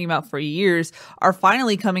been talking about for years are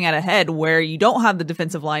finally coming at a head, where you don't have the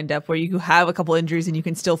defensive line depth, where you have a couple injuries and you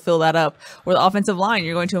can still fill that up, where the offensive line,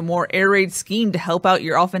 you're going to a more air raid scheme to help out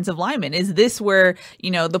your offensive linemen. Is this where,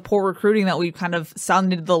 the poor recruiting that we've kind of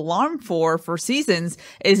sounded the alarm for seasons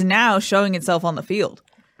is now showing itself on the field?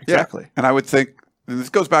 Exactly. Yeah. And I would think, and this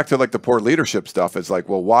goes back to like the poor leadership stuff. It's like,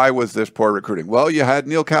 well, why was this poor recruiting? Well, you had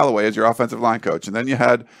Neil Callaway as your offensive line coach, and then you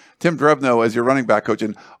had Tim Drebno as your running back coach.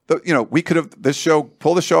 And, we could have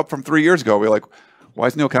pull the show up from 3 years ago. We're like, why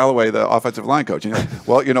is Neil Callaway the offensive line coach? And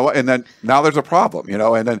well, you know what? And then now there's a problem,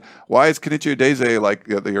 and then why is Kenichi Udeze like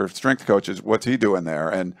your strength coach? What's he doing there?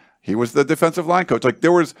 And he was the defensive line coach. Like,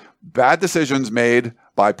 there was bad decisions made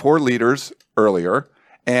by poor leaders earlier.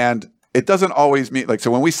 And it doesn't always mean, like,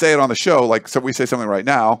 so when we say it on the show, like, so we say something right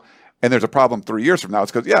now and there's a problem 3 years from now,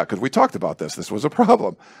 it's because we talked about this. This was a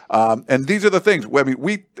problem. And these are the things. I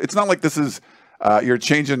mean, it's not like this is, you're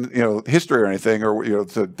changing, history or anything, or,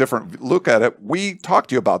 it's a different look at it. We talked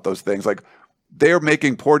to you about those things. Like, they're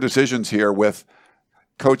making poor decisions here with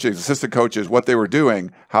coaches, assistant coaches, what they were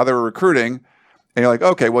doing, how they were recruiting. And you're like,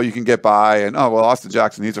 okay, well, you can get by. And, Austin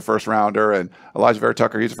Jackson, he's a first rounder. And Elijah Vera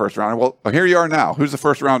Tucker, he's a first rounder. Well, here you are now. Who's the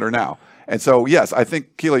first rounder now? And so, yes, I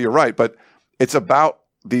think, Keely, you're right. But it's about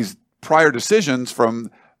these prior decisions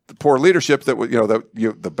from the poor leadership that,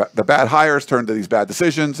 the bad hires turned to these bad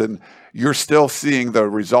decisions. And you're still seeing the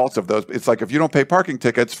results of those. It's like if you don't pay parking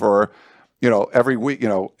tickets for, every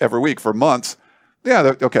week for months,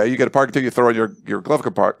 yeah, okay, you get a parking ticket, you throw in your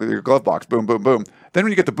glove box, boom, boom, boom. Then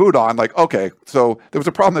when you get the boot on, like, okay, so there was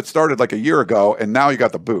a problem that started like a year ago, and now you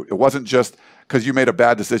got the boot. It wasn't just because you made a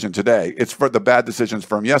bad decision today. It's for the bad decisions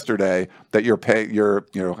from yesterday that you're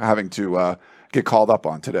having to get called up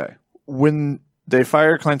on today. When they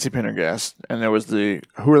fired Clancy Pendergast, and there was who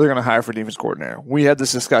are they going to hire for defense coordinator? We had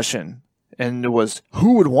this discussion, and it was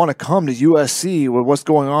who would want to come to USC with what's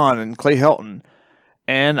going on, and Clay Helton.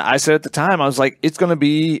 And I said at the time, I was like, it's going to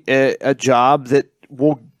be a job that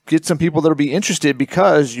will get some people that will be interested,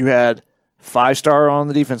 because you had 5-star on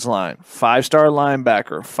the defense line, 5-star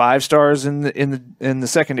linebacker, 5 stars in the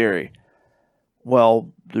secondary.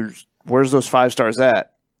 Well, where's those 5 stars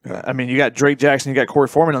at? Yeah. I mean, you got Drake Jackson, you got Corey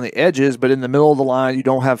Foreman on the edges, but in the middle of the line, you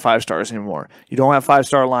don't have 5 stars anymore. You don't have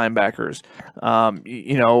 5-star linebackers.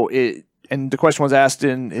 And the question was asked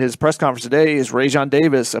in his press conference today, is Rajon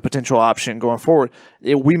Davis a potential option going forward?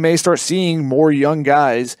 We may start seeing more young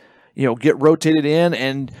guys, get rotated in,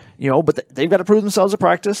 and, but they've got to prove themselves at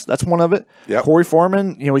practice. That's one of it. Yep. Corey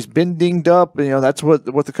Foreman, he's been dinged up. That's what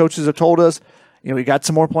the coaches have told us. He got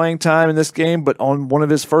some more playing time in this game, but on one of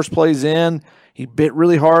his first plays in, he bit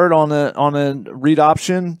really hard on a read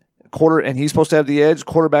option. And he's supposed to have the edge.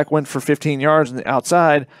 Quarterback went for 15 yards on the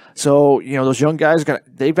outside. So, those young guys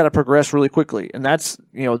they've got to progress really quickly. And that's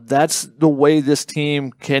the way this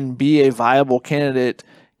team can be a viable candidate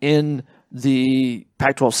in the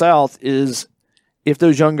Pac-12 South, is if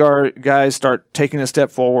those young guys start taking a step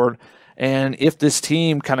forward, and if this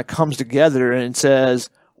team kind of comes together and says,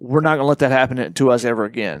 we're not going to let that happen to us ever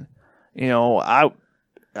again. I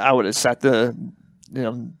would have sat the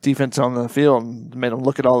defense on the field and made them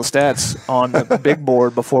look at all the stats on the big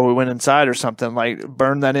board before we went inside or something. Like,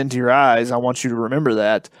 burn that into your eyes. I want you to remember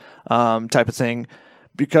that type of thing,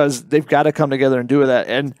 because they've got to come together and do that.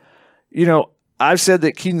 And, I've said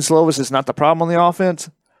that Keaton Slovis is not the problem on the offense,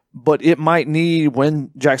 but it might need, when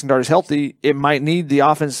Jackson Dart is healthy, it might need the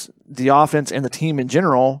offense and the team in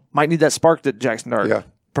general might need that spark that Jackson Dart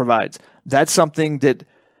provides. That's something that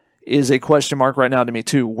is a question mark right now to me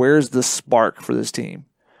too. Where's the spark for this team?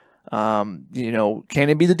 Can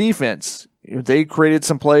it be the defense? They created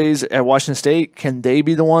some plays at Washington State. Can they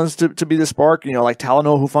be the ones to be the spark? Like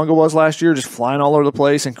Talanoa Hufanga was last year, just flying all over the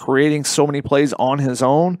place and creating so many plays on his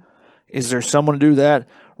own. Is there someone to do that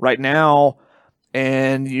right now?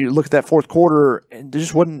 And you look at that fourth quarter, and there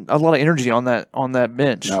just wasn't a lot of energy on that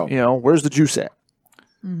bench. No. Where's the juice at?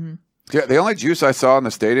 Mm-hmm. Yeah, the only juice I saw in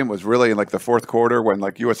the stadium was really in like the fourth quarter when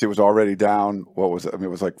like USC was already down. What was it? I mean, it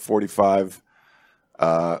was like 45.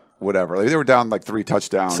 whatever. Like, they were down like 3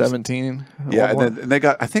 touchdowns. 17. Yeah, and they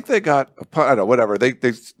got. I think they got. I don't know. Whatever.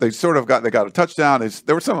 They sort of got. They got a touchdown.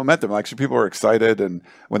 There was some momentum. Actually, people were excited, and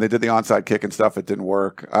when they did the onside kick and stuff, it didn't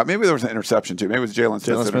work. Maybe there was an interception too. Maybe it was Jalen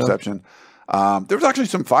Smith's interception. There was actually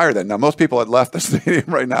some fire then. Now most people had left the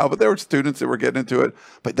stadium right now, but there were students that were getting into it.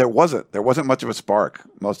 But there wasn't much of a spark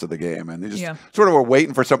most of the game, and they just sort of were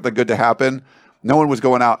waiting for something good to happen. No one was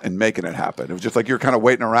going out and making it happen. It was just like you're kind of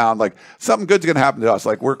waiting around, like something good's going to happen to us.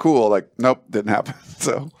 Like we're cool. Like nope, didn't happen.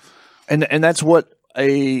 So, and that's what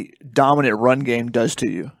a dominant run game does to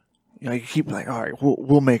you. You know, you keep like, all right,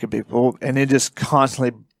 we'll make a big, and it just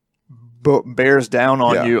constantly bears down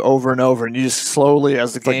on you over and over, and you just slowly,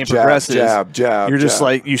 as the game progresses, jab, you're just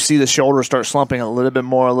like, you see the shoulders start slumping a little bit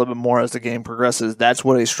more as the game progresses. That's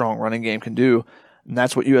what a strong running game can do, and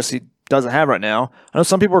that's what USC doesn't have right now. I know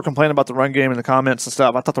some people were complaining about the run game in the comments and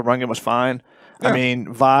stuff. I thought the run game was fine. Yeah. I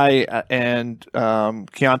mean, Vi and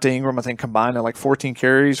Keontae Ingram, I think, combined at like 14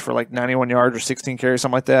 carries for like 91 yards or 16 carries,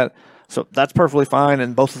 something like that. So that's perfectly fine,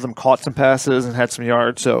 and both of them caught some passes and had some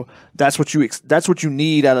yards. So that's what you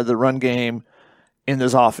need out of the run game in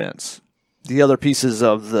this offense. The other pieces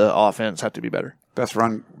of the offense have to be better. Best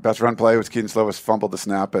run play was Keaton Slovis fumbled the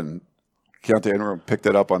snap, and Keontae Ingram picked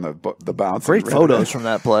it up on the bounce. Great photos from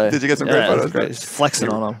that play. Did you get some great photos? Great. He's flexing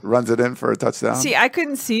on him. Runs it in for a touchdown. See, I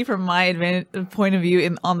couldn't see from my point of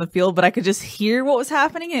view on the field, but I could just hear what was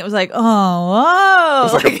happening, and it was like, oh.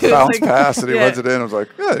 It was like a bounce pass, and he runs it in. I was like,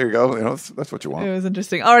 yeah, there you go. You know, that's what you want. It was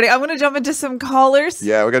interesting. Alrighty, I'm going to jump into some callers.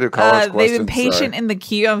 Yeah, we got to do callers questions. They've been patient in the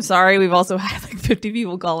queue. I'm sorry. We've also had like 50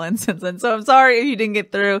 people call in since then, so I'm sorry if you didn't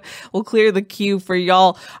get through. We'll clear the queue for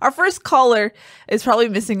y'all. Our first caller is probably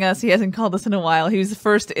missing us. He hasn't called us in a while. He was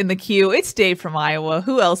first in the queue. It's Dave from Iowa.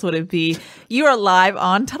 Who else would it be? You are live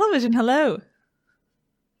on Tunnel Vision. Hello.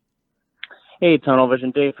 Hey, Tunnel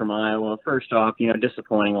Vision. Dave from Iowa. First off,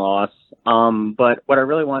 disappointing loss. But what I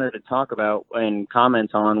really wanted to talk about and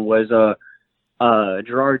comment on was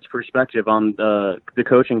Gerard's perspective on the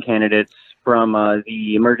coaching candidates from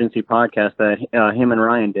the emergency podcast that him and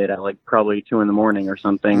Ryan did at like probably 2 a.m. or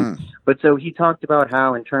something. But so he talked about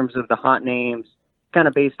how in terms of the hot names, kind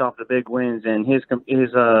of based off the big wins, and his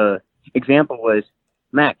example was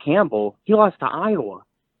Matt Campbell. He lost to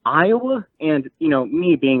Iowa, and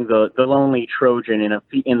me being the lonely Trojan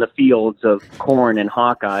in the fields of corn and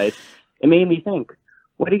Hawkeyes, it made me think.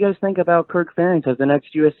 What do you guys think about Kirk Ferentz as the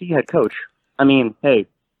next USC head coach? I mean, hey,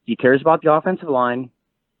 he cares about the offensive line.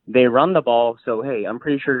 They run the ball, so hey, I'm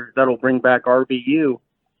pretty sure that'll bring back RBU,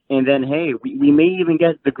 and then hey, we may even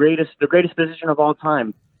get the greatest position of all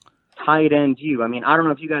time. Tight end U. I mean, I don't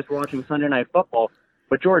know if you guys were watching Sunday Night Football,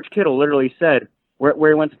 but George Kittle literally said where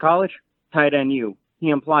he went to college, tight end U. He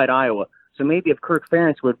implied Iowa. So maybe if Kirk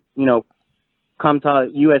Ferentz would, come to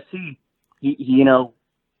USC,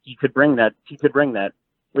 he could bring that.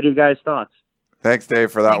 What are you guys' thoughts? Thanks,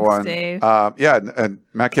 Dave, for that one. Dave. And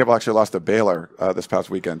Matt Campbell actually lost to Baylor this past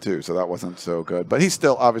weekend too, so that wasn't so good. But he's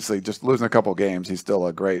still obviously just losing a couple games. He's still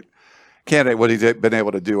a great candidate. What he's been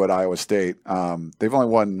able to do at Iowa State. They've only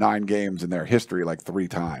won 9 games in their history like 3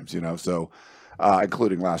 times, so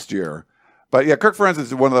including last year. But yeah, Kirk Ferentz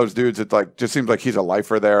is one of those dudes that like just seems like he's a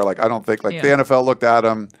lifer there. Like I don't think the NFL looked at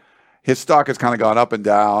him. His stock has kind of gone up and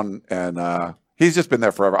down, and he's just been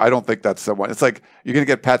there forever. I don't think that's someone. It's like you're going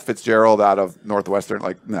to get Pat Fitzgerald out of Northwestern.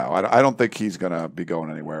 Like no, I don't think he's going to be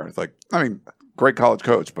going anywhere. It's like great college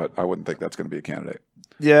coach, but I wouldn't think that's going to be a candidate.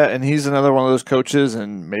 Yeah, and he's another one of those coaches,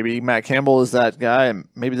 and maybe Matt Campbell is that guy, and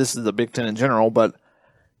maybe this is the Big Ten in general, but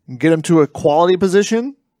get him to a quality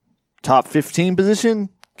position, top 15 position,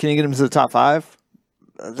 can you get him to the top 5?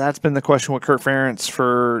 That's been the question with Kirk Ferentz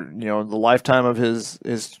for the lifetime of his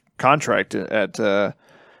contract at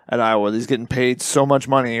Iowa. He's getting paid so much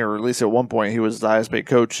money, or at least at one point he was the highest paid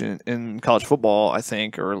coach in college football, I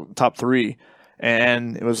think, or top 3,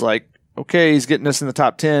 and it was like, okay, he's getting us in the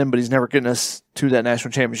top 10, but he's never getting us to that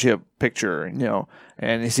national championship picture,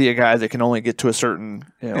 and you see a guy that can only get to a certain,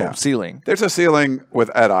 ceiling. There's a ceiling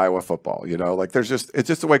at Iowa football, it's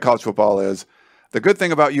just the way college football is. The good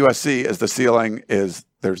thing about USC is the ceiling is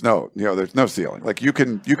there's no ceiling. Like you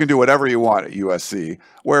can do whatever you want at USC,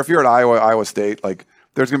 where if you're at Iowa State, like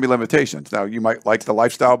there's going to be limitations. Now, you might like the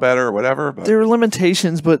lifestyle better or whatever. But. There are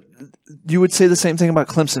limitations, but you would say the same thing about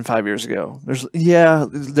Clemson 5 years ago.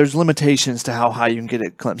 There's limitations to how high you can get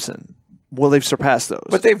at Clemson. Well, they've surpassed those.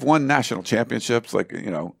 But they've won national championships,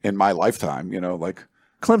 in my lifetime,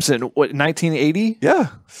 Clemson, what, 1980? Yeah.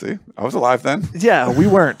 See, I was alive then. Yeah, we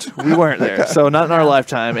weren't. We weren't there. So not in our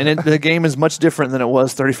lifetime. And the game is much different than it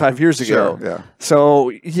was 35 years ago. Sure, yeah.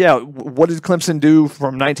 So, what did Clemson do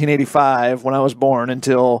from 1985 when I was born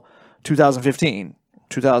until 2015?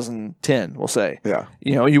 2010, we'll say. Yeah.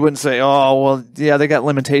 You wouldn't say, oh, well, yeah, they got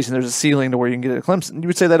limitation. There's a ceiling to where you can get at Clemson. You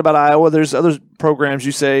would say that about Iowa. There's other programs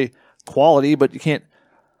you say quality, but you can't.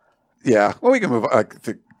 Yeah. Well, we can move on. I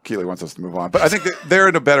think Keely wants us to move on. But I think that they're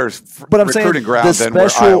in a better recruiting ground than where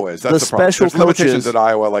Iowa is. That's the problem. There's limitations coaches, at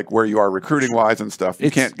Iowa, like where you are recruiting-wise and stuff. You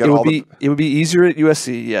can't get It would be easier at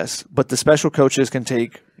USC, yes, but the special coaches can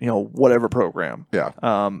take, whatever program. Yeah.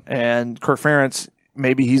 And Kirk Ferentz,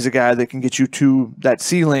 maybe he's a guy that can get you to that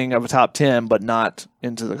ceiling of a top 10, but not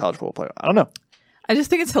into the college football playoff. I don't know. I just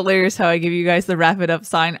think it's hilarious how I give you guys the wrap it up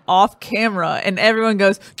sign off camera and everyone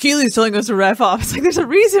goes, Keely's telling us to wrap off. It's like, there's a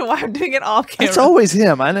reason why I'm doing it off camera. It's always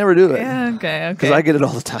him. I never do it. Yeah, okay. Because I get it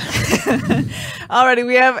all the time. Alrighty,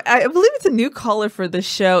 we have, I believe it's a new caller for the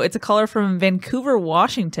show. It's a caller from Vancouver,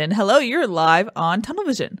 Washington. Hello, you're live on Tunnel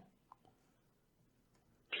Vision.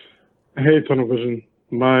 Hey, Tunnel Vision.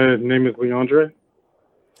 My name is Leandre.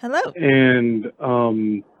 Hello. And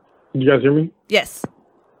you guys hear me? Yes.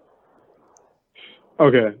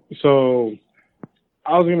 Okay, so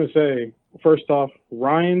I was going to say, first off,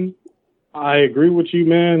 Ryan, I agree with you,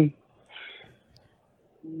 man.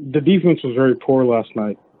 The defense was very poor last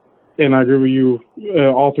night, and I agree with you,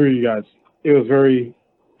 all three of you guys. It was very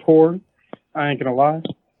poor. I ain't going to lie.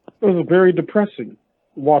 It was very depressing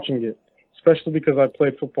watching it, especially because I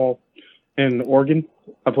played football in Oregon.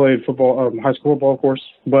 I played football, high school football, of course.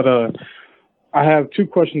 But I have two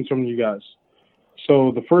questions from you guys.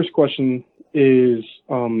 So the first question is,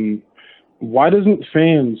 why doesn't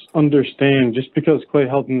fans understand just because Clay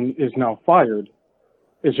Helton is now fired?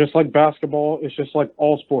 It's just like basketball. It's just like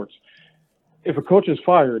all sports. If a coach is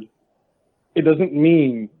fired, it doesn't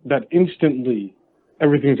mean that instantly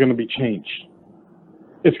everything's going to be changed.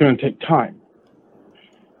 It's going to take time.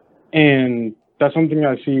 And that's something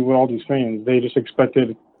I see with all these fans. They just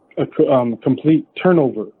expected a complete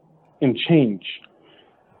turnover and change.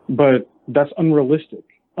 But that's unrealistic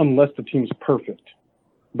unless the team's perfect.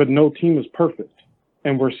 But no team is perfect.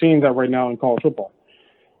 And we're seeing that right now in college football.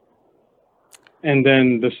 And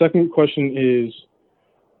then the second question is,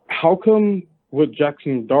 how come with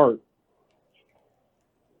Jackson Dart,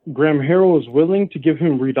 Graham Harrell is willing to give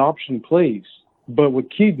him read option plays, but with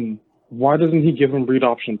Keaton, why doesn't he give him read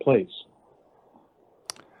option plays?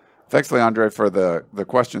 Thanks, Leandre, for the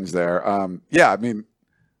questions there. Yeah, I mean,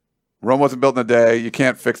 Rome wasn't built in a day. You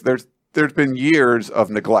can't fix. There's been years of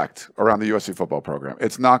neglect around the USC football program.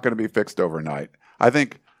 It's not going to be fixed overnight. I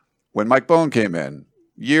think when Mike Bohn came in,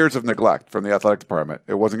 years of neglect from the athletic department.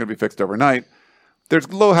 It wasn't going to be fixed overnight.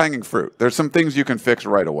 There's low-hanging fruit. There's some things you can fix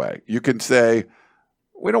right away. You can say,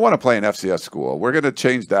 we don't want to play an FCS school. We're going to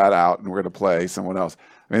change that out, and we're going to play someone else.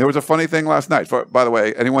 I mean, there was a funny thing last night. By the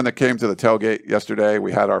way, anyone that came to the tailgate yesterday,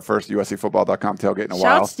 we had our first USCFootball.com tailgate in a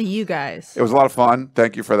while. Shouts to you guys. It was a lot of fun.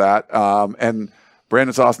 Thank you for that. And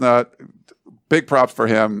Brandon Sosna, big props for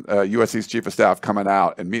him, USC's chief of staff, coming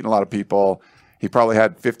out and meeting a lot of people. He probably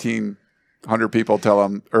had 1,500 people tell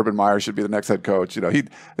him Urban Meyer should be the next head coach. I think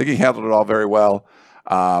he handled it all very well.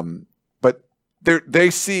 But they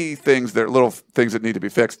see things, they're little things that need to be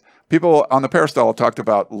fixed. People on the peristyle talked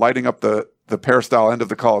about lighting up the peristyle end of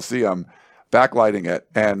the Coliseum, backlighting it,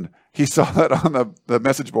 and he saw that on the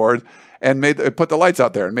message board and put the lights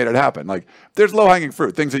out there and made it happen. Like, there's low-hanging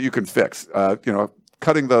fruit, things that you can fix.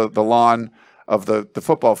 Cutting the lawn of the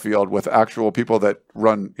football field with actual people that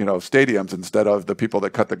run, stadiums instead of the people that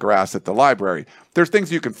cut the grass at the library. There's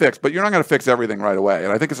things you can fix, but you're not going to fix everything right away.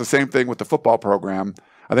 And I think it's the same thing with the football program.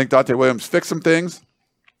 I think Donte Williams fixed some things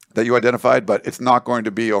that you identified, but it's not going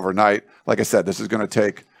to be overnight. Like I said, this is going to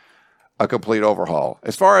take a complete overhaul.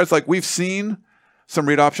 As far as we've seen some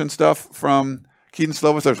read option stuff from Keaton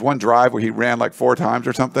Slovis. There's one drive where he ran 4 times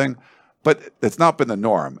or something, but it's not been the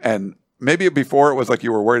norm. And maybe before it was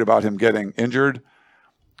you were worried about him getting injured.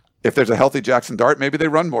 If there's a healthy Jackson Dart, maybe they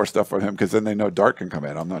run more stuff for him because then they know Dart can come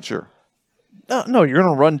in. I'm not sure. No, you're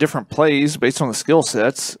going to run different plays based on the skill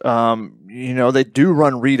sets. They do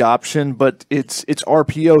run read option, but it's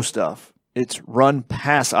RPO stuff. It's run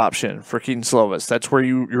pass option for Keaton Slovis. That's where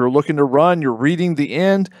you're looking to run. You're reading the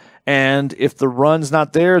end, and if the run's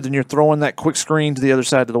not there, then you're throwing that quick screen to the other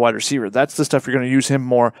side of the wide receiver. That's the stuff you're going to use him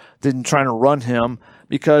more than trying to run him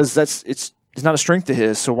because it's not a strength of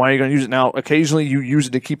his. So why are you going to use it now? Occasionally you use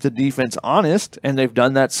it to keep the defense honest, and they've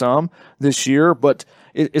done that some this year, but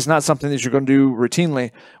it's not something that you're going to do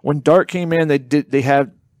routinely. When Dart came in, they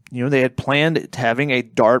had planned having a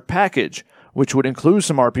Dart package, which would include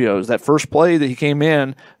some RPOs. That first play that he came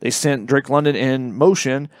in, they sent Drake London in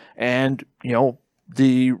motion, and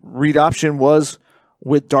the read option was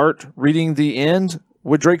with Dart reading the end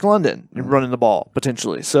with Drake London running the ball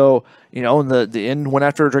potentially. So, and the end went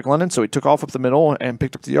after Drake London, so he took off up the middle and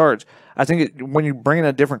picked up the yards. I think when you bring in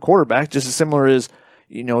a different quarterback, just as similar as,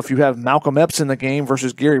 if you have Malcolm Epps in the game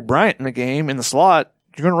versus Gary Bryant in the game in the slot,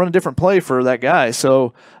 you're going to run a different play for that guy.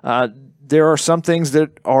 So there are some things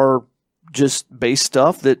that are just base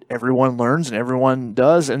stuff that everyone learns and everyone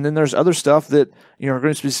does, and then there's other stuff that are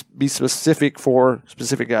going to be specific for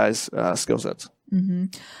specific guys' skill sets. Mm-hmm.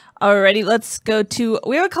 Alrighty, let's go to,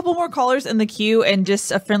 we have a couple more callers in the queue, and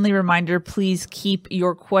just a friendly reminder, please keep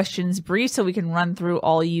your questions brief so we can run through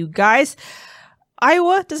all you guys.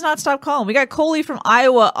 Iowa does not stop calling. We got Coley from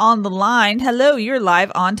Iowa on the line. Hello, you're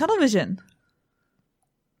live on Tunnel Vision.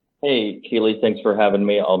 Hey, Keely, thanks for having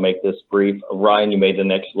me. I'll make this brief. Ryan, you made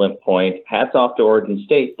an excellent point. Hats off to Oregon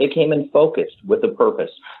State. They came in focused with a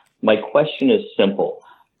purpose. My question is simple.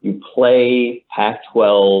 You play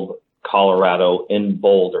Pac-12 Colorado in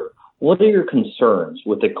Boulder. What are your concerns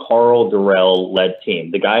with the Carl Durrell-led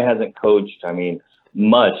team? The guy hasn't coached,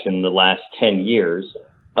 much in the last 10 years.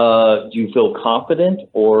 Do you feel confident,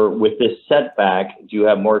 or with this setback, do you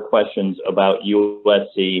have more questions about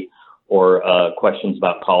USC or questions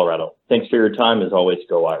about Colorado? Thanks for your time. As always,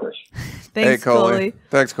 go Irish. Thanks, Coley.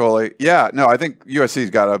 Thanks, Coley. Yeah, no, I think USC's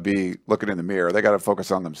got to be looking in the mirror. They got to focus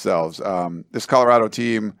on themselves. This Colorado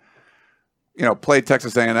team, played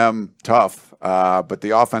Texas A&M tough, but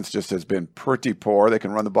the offense just has been pretty poor. They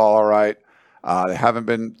can run the ball all right. They haven't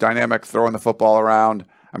been dynamic throwing the football around.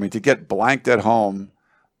 To get blanked at home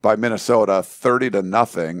by Minnesota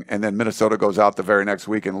 30-0, and then Minnesota goes out the very next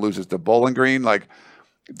week and loses to Bowling Green,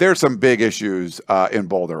 there's some big issues in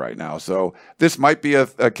Boulder right now. So this might be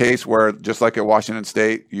a case where, just like at Washington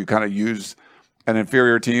State, you kind of use an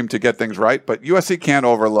inferior team to get things right. But USC can't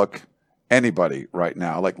overlook anybody right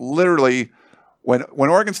now. Literally, when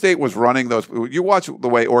Oregon State was running those, you watch the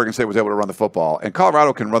way Oregon State was able to run the football, and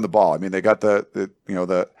Colorado can run the ball. They got the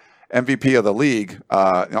MVP of the league,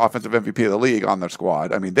 offensive MVP of the league on their squad.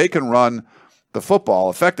 They can run the football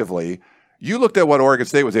effectively. You looked at what Oregon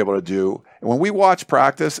State was able to do, and when we watch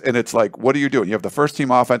practice, and it's like, what are you doing? You have the first team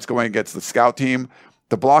offense going against the scout team.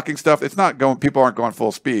 The blocking stuff, it's not going, people aren't going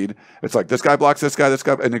full speed. It's like this guy blocks this guy,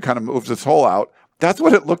 and it kind of moves this whole out. That's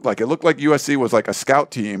what it looked like. It looked like USC was like a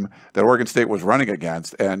scout team that Oregon State was running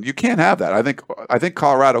against, and you can't have that. I think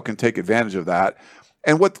Colorado can take advantage of that.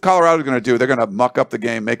 And what Colorado's going to do, they're going to muck up the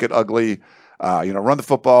game, make it ugly, run the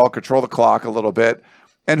football, control the clock a little bit.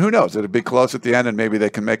 And who knows? It'll be close at the end, and maybe they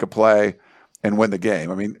can make a play and win the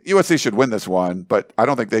game. USC should win this one, but I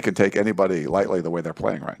don't think they can take anybody lightly the way they're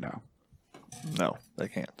playing right now. No, they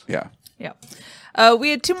can't. Yeah. Yeah.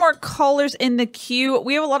 We had two more callers in the queue.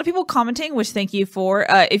 We have a lot of people commenting, which thank you for.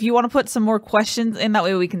 If you want to put some more questions in, that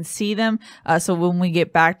way we can see them. So when we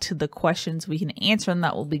get back to the questions, we can answer them.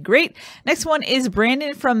 That will be great. Next one is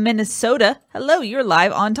Brandon from Minnesota. Hello, you're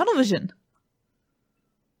live on Tunnel Vision.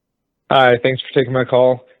 Hi, thanks for taking my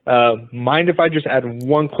call. Mind if I just add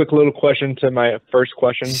one quick little question to my first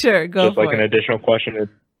question? Sure, go just for like it. An additional question.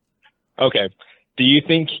 Okay. Do you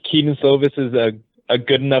think Keaton Slovis is a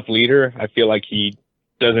good enough leader? I feel like he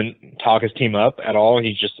doesn't talk his team up at all.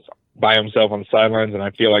 He's just by himself on the sidelines, and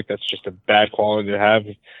I feel like that's just a bad quality to have.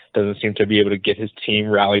 He doesn't seem to be able to get his team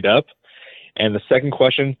rallied up. And the second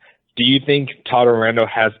question, do you think Todd Orlando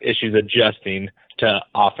has issues adjusting to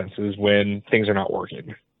offenses when things are not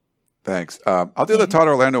working? Thanks. I'll do the Todd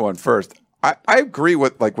Orlando one first. I agree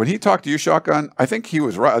with, when he talked to you, Shotgun, I think he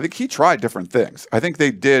was right. I think he tried different things. I think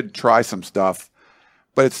they did try some stuff,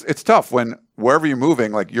 but it's tough when wherever you're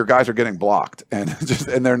moving, your guys are getting blocked and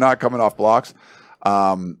they're not coming off blocks.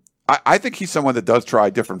 I think he's someone that does try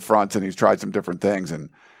different fronts, and he's tried some different things, and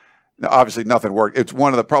obviously nothing worked. It's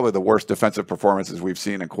one of probably the worst defensive performances we've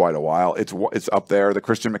seen in quite a while. It's up there. The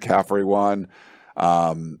Christian McCaffrey one,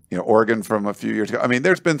 Oregon from a few years ago.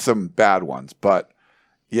 There's been some bad ones, but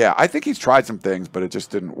yeah, I think he's tried some things, but it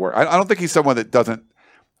just didn't work. I don't think he's someone that doesn't.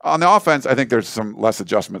 On the offense, I think there's some less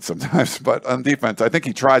adjustments sometimes, but on defense, I think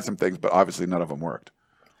he tried some things, but obviously none of them worked.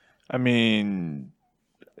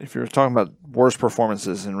 If you're talking about worst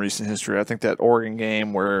performances in recent history, I think that Oregon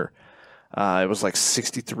game where it was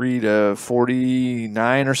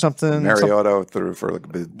 63-49 or something. Mariota threw for a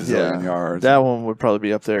bazillion yards. That one would probably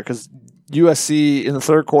be up there because USC in the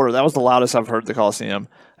third quarter, that was the loudest I've heard at the Coliseum.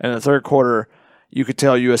 And in the third quarter, you could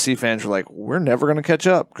tell USC fans were like, we're never going to catch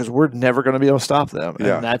up because we're never going to be able to stop them.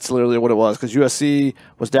 Yeah. And that's literally what it was, because USC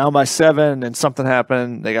was down by 7 and something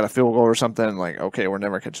happened. They got a field goal or something. Okay, we're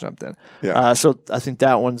never catching up then. Yeah. So I think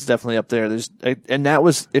that one's definitely up there.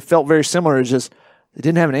 It felt very similar. It's just they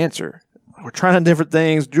didn't have an answer. We're trying different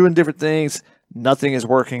things, doing different things. Nothing is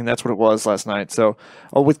working. That's what it was last night. So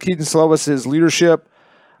with Keaton Slovis's leadership,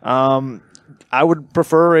 I would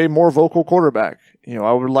prefer a more vocal quarterback.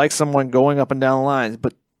 I would like someone going up and down the lines,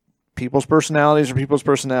 but people's personalities are people's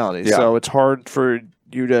personalities. Yeah. So it's hard for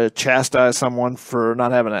you to chastise someone for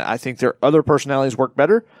not having it. I think their other personalities work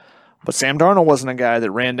better, but Sam Darnold wasn't a guy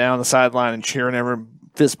that ran down the sideline and cheering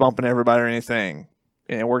fist bumping everybody or anything.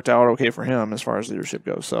 And it worked out okay for him as far as leadership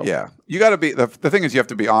goes. So yeah, you got to be the thing is you have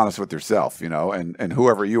to be honest with yourself, and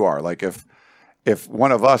whoever you are. Like if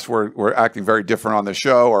one of us were acting very different on the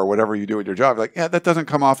show or whatever you do with your job, like that doesn't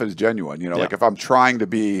come off as genuine. Like if I'm trying to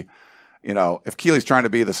be, if Keely's trying to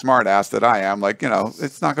be the smart ass that I am, like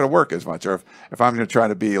it's not going to work as much. Or if I'm trying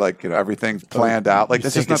to be like everything's planned out, like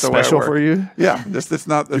this is not the way I work. For you. Yeah, it's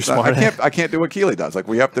not. I can't do what Keely does. Like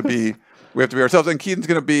we have to be. We have to be ourselves, and Keaton's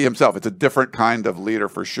going to be himself. It's a different kind of leader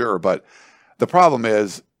for sure. But the problem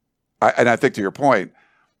is, and I think to your point,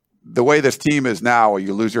 the way this team is now,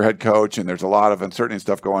 you lose your head coach, and there's a lot of uncertainty and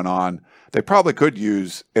stuff going on. They probably could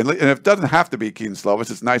use, and it doesn't have to be Keaton Slovis.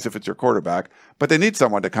 It's nice if it's your quarterback, but they need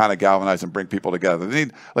someone to kind of galvanize and bring people together. They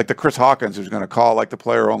need like the Chris Hawkins who's going to call like the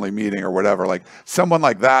player-only meeting or whatever, like someone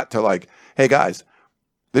like that to like, hey guys.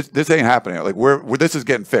 This ain't happening. Like this is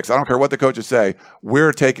getting fixed. I don't care what the coaches say.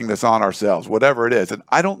 We're taking this on ourselves, whatever it is. And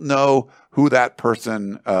I don't know who that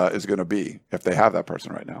person is going to be if they have that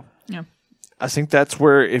person right now. Yeah, I think that's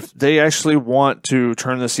where if they actually want to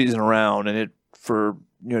turn the season around and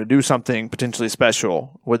to do something potentially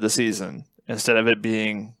special with the season instead of it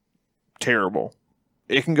being terrible,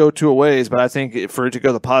 it can go two ways. But I think for it to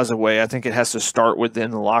go the positive way, I think it has to start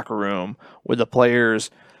within the locker room with the players,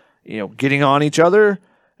 getting on each other.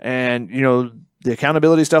 And, the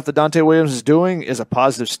accountability stuff that Donte Williams is doing is a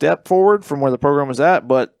positive step forward from where the program was at.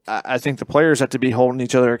 But I think the players have to be holding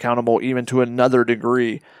each other accountable even to another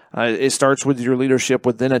degree. It starts with your leadership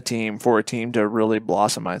within a team for a team to really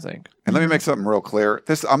blossom, I think. And let me make something real clear.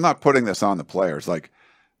 I'm not putting this on the players. Like,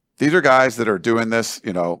 these are guys that are doing this,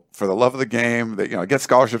 for the love of the game. They, get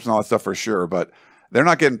scholarships and all that stuff for sure. But they're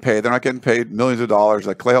not getting paid. They're not getting paid millions of dollars.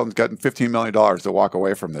 Like Clay Helton's gotten $15 million to walk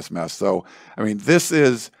away from this mess. So,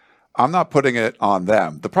 I'm not putting it on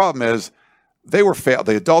them. The problem is they were failed.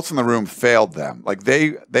 The adults in the room failed them. Like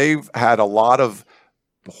they've had a lot of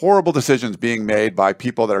horrible decisions being made by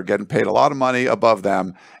people that are getting paid a lot of money above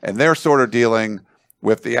them, and they're sort of dealing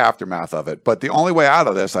with the aftermath of it. But the only way out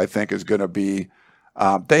of this, I think, is going to be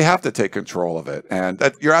they have to take control of it. And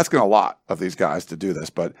you're asking a lot of these guys to do this,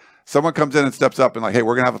 but someone comes in and steps up and like, hey,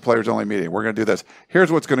 we're going to have a players-only meeting. We're going to do this.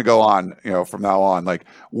 Here's what's going to go on, from now on. Like,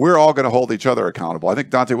 we're all going to hold each other accountable. I think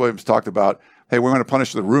Donte Williams talked about, hey, we're going to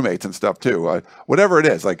punish the roommates and stuff too. Whatever it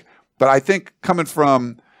is. Like, but I think coming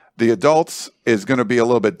from the adults is going to be a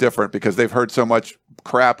little bit different because they've heard so much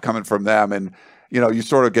crap coming from them, and you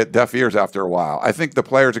sort of get deaf ears after a while. I think the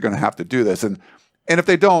players are going to have to do this, and if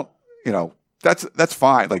they don't, that's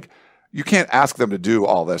fine. Like, you can't ask them to do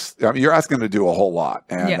all this. I mean, you're asking them to do a whole lot.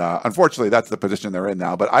 And unfortunately, that's the position they're in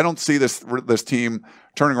now. But I don't see this team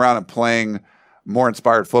turning around and playing more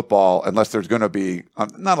inspired football unless there's going to be,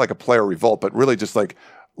 not like a player revolt, but really just like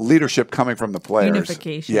leadership coming from the players.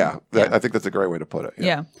 Unification. Yeah. I think that's a great way to put it.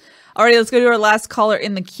 Yeah. All right, let's go to our last caller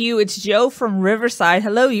in the queue. It's Joe from Riverside.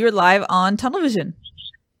 Hello, you're live on Tunnel Vision.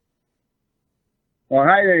 Well,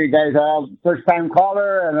 hi there, you guys. First-time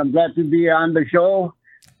caller, and I'm glad to be on the show.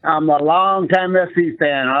 I'm a long-time SC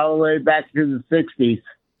fan, all the way back to the 60s.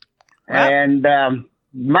 Wow. And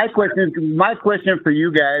my question for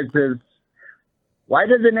you guys is, why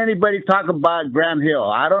doesn't anybody talk about Graham Harrell?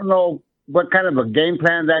 I don't know what kind of a game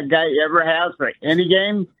plan that guy ever has for any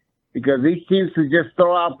game, because he seems to just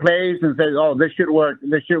throw out plays and says, oh, this should work,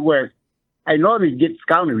 this should work. I know he gets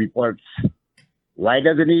scouting reports. Why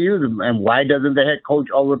doesn't he use them? And why doesn't the head coach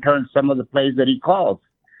overturn some of the plays that he calls?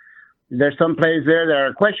 There's some plays there that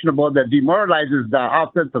are questionable that demoralizes the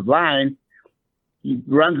offensive line. He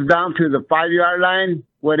runs down to the 5-yard line.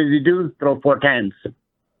 What does he do? Throw 4 times.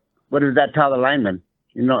 What does that tell the lineman?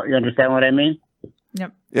 You understand what I mean?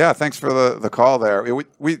 Yep. Yeah, thanks for the call there.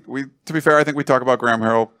 We to be fair, I think we talk about Graham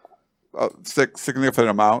Harrell a significant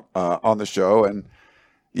amount on the show. And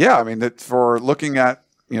yeah, I mean, for looking at,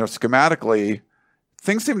 schematically,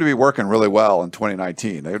 things seem to be working really well in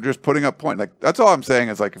 2019. They're just putting up points. Like, that's all I'm saying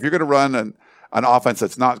is, like, if you're going to run an offense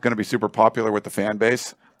that's not going to be super popular with the fan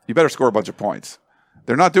base, you better score a bunch of points.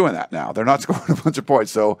 They're not doing that now. They're not scoring a bunch of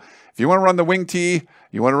points. So if you want to run the wing tee,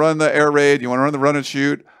 you want to run the air raid, you want to run the run and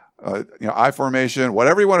shoot, I formation,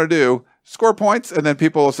 whatever you want to do, score points, and then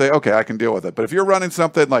people will say, okay, I can deal with it. But if you're running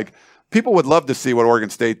something like, people would love to see what Oregon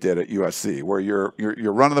State did at USC, where you're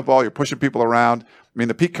running the ball, you're pushing people around. I mean,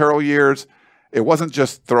 the Pete Carroll years, it wasn't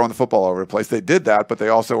just throwing the football over the place. They did that, but they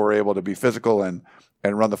also were able to be physical and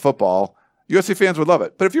run the football. USC fans would love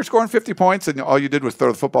it. But if you're scoring 50 points and all you did was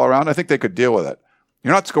throw the football around, I think they could deal with it.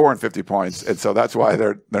 You're not scoring 50 points, and so that's why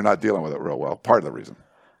they're not dealing with it real well. Part of the reason.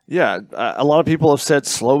 Yeah, a lot of people have said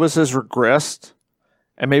Slovis has regressed,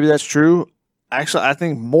 and maybe that's true. Actually, I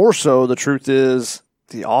think more so the truth is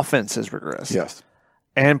the offense has regressed. Yes.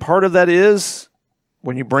 And part of that is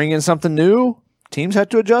when you bring in something new, teams have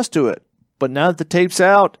to adjust to it. But now that the tape's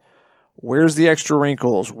out, where's the extra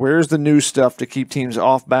wrinkles? Where's the new stuff to keep teams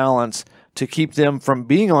off balance, to keep them from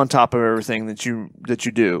being on top of everything that you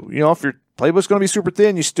do? You know, if your playbook's going to be super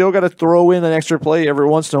thin, you still got to throw in an extra play every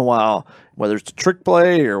once in a while, whether it's a trick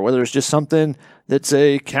play or whether it's just something that's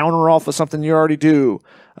a counter off of something you already do.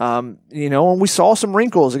 You know, and we saw some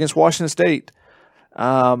wrinkles against Washington State.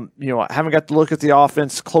 You know, I haven't got to look at the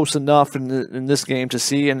offense close enough in this game to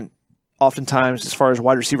see, and oftentimes as far as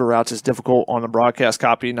wide receiver routes, it's difficult on the broadcast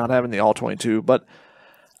copy, not having the all 22. But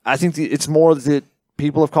I think it's more that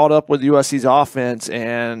people have caught up with USC's offense,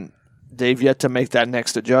 and they've yet to make that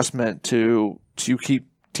next adjustment to keep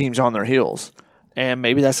teams on their heels. And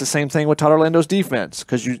maybe that's the same thing with Todd Orlando's defense,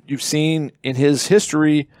 because you've seen in his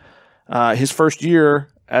history, his first year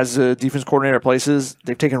as a defense coordinator at places,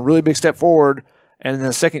 they've taken a really big step forward, and in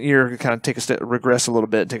the second year, kind of regress a little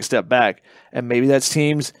bit and take a step back. And maybe that's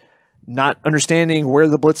teams not understanding where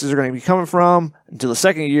the blitzes are going to be coming from until the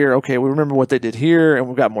second year. Okay, we remember what they did here, and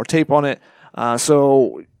we've got more tape on it.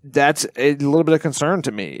 So that's a little bit of concern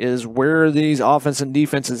to me, is where these offense and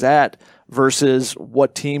defenses at versus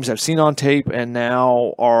what teams have seen on tape and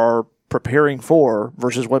now are preparing for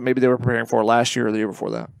versus what maybe they were preparing for last year or the year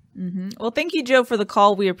before that. Mm-hmm. Well, thank you, Joe, for the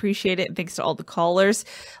call. We appreciate it. And thanks to all the callers.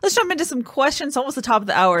 Let's jump into some questions. Almost the top of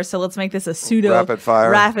the hour, so let's make this a pseudo rapid fire.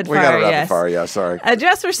 We got a rapid fire, yeah, sorry.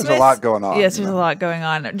 Jasper Smith. There's a lot going on. Yes, there's a lot going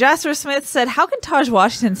on. Jasper Smith said, how can Taj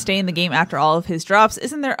Washington stay in the game after all of his drops?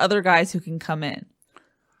 Isn't there other guys who can come in?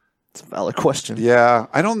 It's a valid question. Yeah,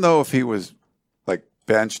 I don't know if he was like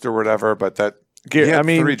benched or whatever, but he had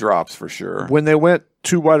 3 drops for sure. When they went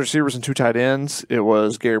 2 wide receivers and 2 tight ends, it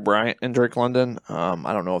was Gary Bryant and Drake London.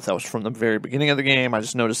 I don't know if that was from the very beginning of the game. I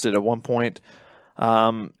just noticed it at one point.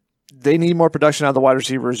 They need more production out of the wide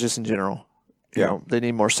receivers just in general. You know, they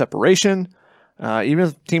need more separation. Even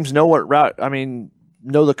if teams know what route,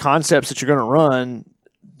 know the concepts that you're going to run,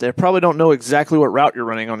 they probably don't know exactly what route you're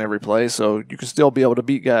running on every play, so you can still be able to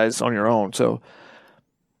beat guys on your own. So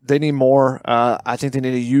they need more. I think they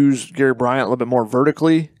need to use Gary Bryant a little bit more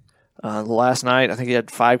vertically. Last night, I think he had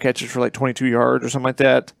 5 catches for like 22 yards or something like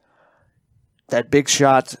that. That big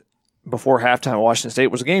shot before halftime at Washington State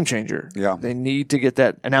was a game changer. Yeah. They need to get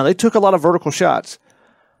that. And now they took a lot of vertical shots.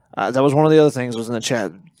 That was one of the other things was in the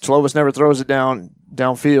chat. Slovis never throws it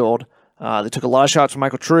downfield. They took a lot of shots from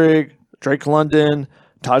Michael Trigg, Drake London,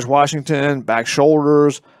 Taj Washington, back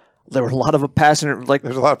shoulders. There were a lot of there's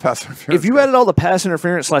a lot of pass interference. If you added all the pass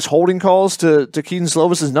interference / holding calls to Keaton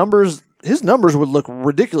Slovis's numbers, his numbers would look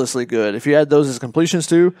ridiculously good if you add those as completions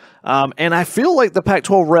too. And I feel like the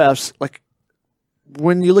Pac-12 refs, like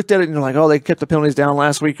when you looked at it and you're like, oh, they kept the penalties down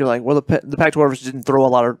last week, you're like, well, the Pac-12 refs didn't throw a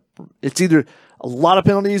lot of – it's either a lot of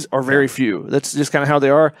penalties or very few. That's just kind of how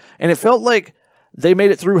they are. And it felt like they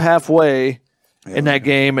made it through halfway in that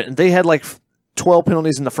game. And they had like 12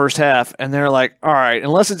 penalties in the first half, and they're like, all right,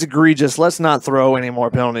 unless it's egregious, let's not throw any more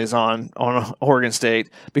penalties on Oregon State,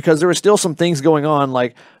 because there were still some things going on,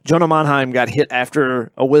 like Jonah Monheim got hit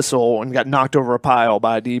after a whistle and got knocked over a pile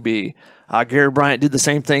by a DB. Gary Bryant did the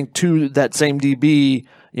same thing to that same DB,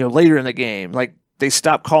 later in the game. Like, they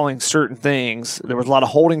stopped calling certain things. There was a lot of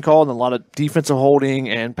holding called and a lot of defensive holding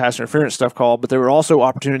and pass interference stuff called, but there were also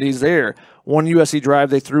opportunities there. One USC drive,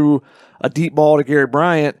 they threw a deep ball to Gary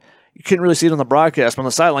Bryant. You couldn't really see it on the broadcast, but on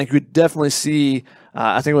the sideline, you could definitely see,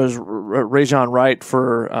 I think it was Rajon Wright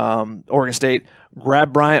for Oregon State,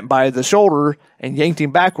 grabbed Bryant by the shoulder and yanked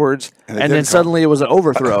him backwards, and then suddenly it was an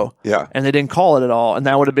overthrow. And they didn't call it at all. And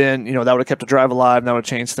that would have been, that would have kept the drive alive, and that would have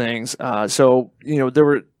changed things. There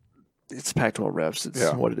were, it's Pac-12 refs.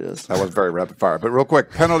 It's what it is. That was very rapid fire. But real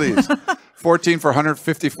quick, penalties. 14 for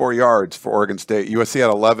 154 yards for Oregon State. USC had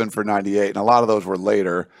 11 for 98, and a lot of those were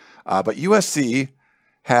later. But USC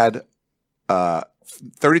had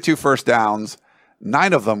 32 first downs.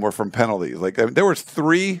 9 of them were from penalties. There was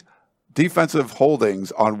 3 defensive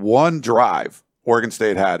holdings on one drive Oregon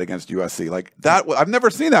State had against USC. I've never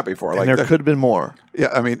seen that before. And there could have been more.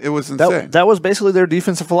 Yeah, it was insane. That was basically their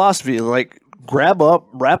defensive philosophy. Grab up,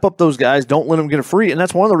 wrap up those guys, don't let them get a free. And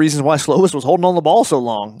that's one of the reasons why Slovis was holding on the ball so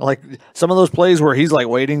long. Some of those plays where he's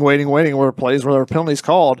waiting, were plays where there were penalties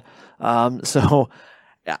called. So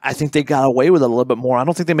I think they got away with it a little bit more. I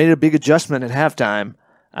don't think they made a big adjustment at halftime.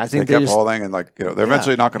 I think they kept holding, and they're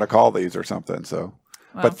eventually not going to call these or something. So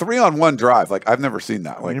Wow. But 3-on-1 drive, like I've never seen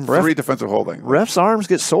that. Like three defensive holding. Refs' arms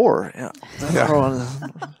get sore. Yeah.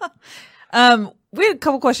 We had a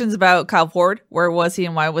couple questions about Kyle Ford. Where was he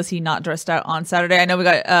and why was he not dressed out on Saturday? I know we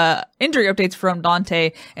got injury updates from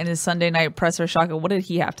Donte and his Sunday night presser. Shaka, what did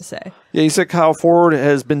he have to say? Yeah, he said Kyle Ford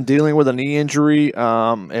has been dealing with a knee injury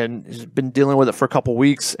and he's been dealing with it for a couple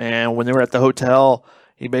weeks. And when they were at the hotel,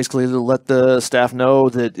 he basically let the staff know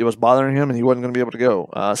that it was bothering him and he wasn't going to be able to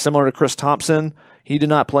go. Similar to Chris Thompson, he did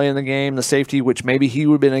not play in the game, the safety, which maybe he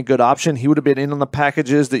would have been a good option. He would have been in on the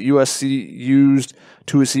packages that USC used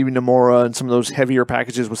to receive Nomura and some of those heavier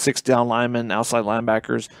packages with 6 down linemen, outside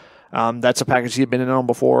linebackers. That's a package he had been in on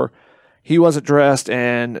before. He wasn't dressed,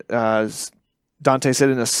 and Donte said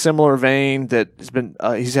in a similar vein that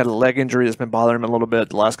he's had a leg injury that's been bothering him a little bit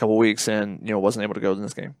the last couple of weeks and wasn't able to go in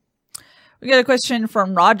this game. We got a question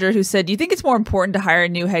from Roger who said, do you think it's more important to hire a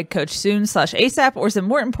new head coach soon / ASAP, or is it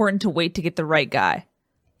more important to wait to get the right guy?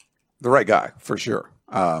 The right guy, for sure.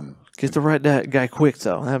 Get the right guy quick,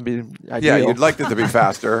 though. That'd be ideal. Yeah, you'd like it to be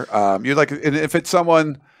faster. You'd like it, if it's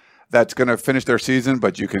someone that's going to finish their season,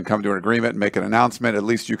 but you can come to an agreement and make an announcement, at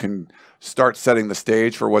least you can start setting the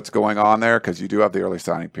stage for what's going on there because you do have the early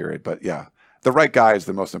signing period. But yeah, the right guy is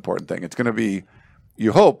the most important thing. It's going to be,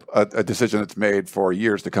 you hope, a decision that's made for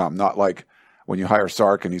years to come, not like when you hire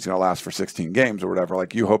Sark and he's going to last for 16 games or whatever.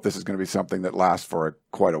 Like, you hope this is going to be something that lasts for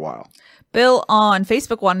quite a while. Bill on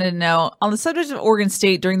Facebook wanted to know, on the subject of Oregon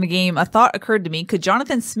State during the game, a thought occurred to me. Could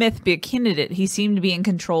Jonathan Smith be a candidate? He seemed to be in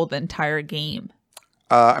control the entire game.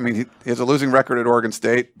 I mean, he has a losing record at Oregon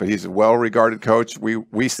State, but he's a well-regarded coach.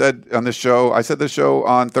 We said on this show, I said this show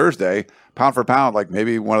on Thursday, pound for pound, like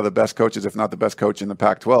maybe one of the best coaches, if not the best coach in the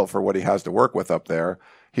Pac-12 for what he has to work with up there.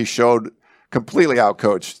 He showed completely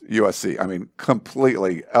outcoached USC. I mean,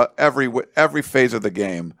 completely every phase of the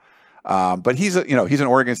game. But he's an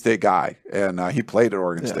Oregon State guy, and he played at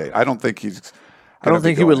Oregon State. I don't think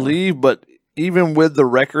he would leave, but even with the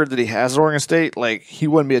record that he has at Oregon State, like, he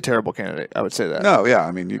wouldn't be a terrible candidate. I would say that. No, yeah,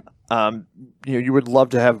 I mean, you would love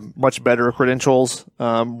to have much better credentials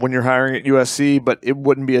when you're hiring at USC, but it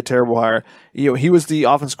wouldn't be a terrible hire. He was the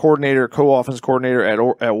co-offense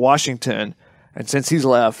coordinator at Washington, and since he's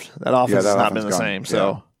left, that offense has not been the same.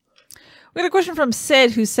 So. We got a question from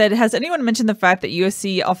Sid who said, has anyone mentioned the fact that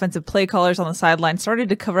USC offensive play callers on the sideline started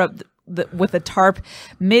to cover up with a tarp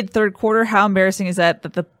mid-third quarter? How embarrassing is that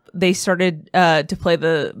they started to play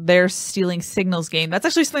their stealing signals game? That's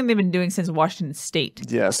actually something they've been doing since Washington State.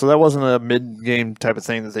 Yeah, so that wasn't a mid-game type of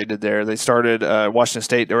thing that they did there. They started Washington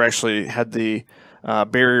State. They actually had the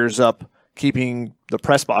barriers up, keeping the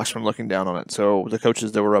press box from looking down on it. So the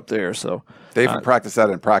coaches that were up there. So they even practice that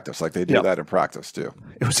in practice. Like, they do that in practice too.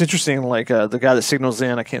 It was interesting. Like the guy that signals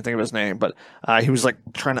in, I can't think of his name, but he was like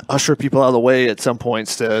trying to usher people out of the way at some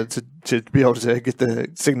points to be able to get the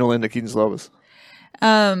signal into Keaton Slovis.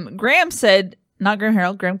 Graham said, not Graham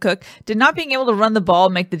Harrell, Graham Cook, did not being able to run the ball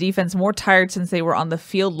make the defense more tired since they were on the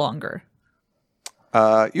field longer?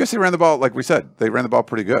 USC ran the ball, like we said, they ran the ball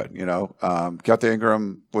pretty good. Keely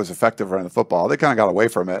Ingram was effective running the football. They kind of got away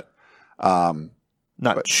from it.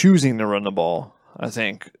 Not choosing to run the ball, I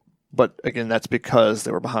think. But again, that's because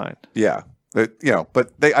they were behind. Yeah.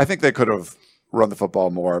 I think they could have run the football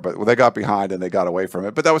more, but they got behind and they got away from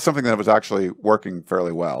it. But that was something that was actually working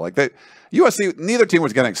fairly well. Like, USC, neither team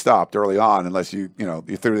was getting stopped early on unless you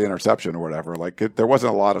threw the interception or whatever. Like, there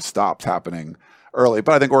wasn't a lot of stops happening early,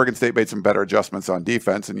 but I think Oregon State made some better adjustments on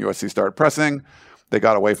defense, and USC started pressing. They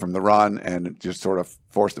got away from the run and just sort of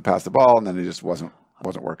forced to pass the ball, and then it just wasn't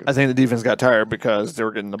working. I think the defense got tired because they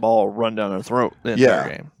were getting the ball run down their throat the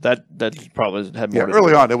entire game. That probably had more. Yeah,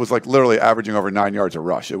 early on, it was like literally averaging over 9 yards a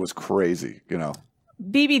rush. It was crazy,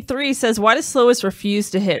 BB3 says, why does Slovis refuse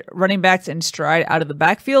to hit running backs in stride out of the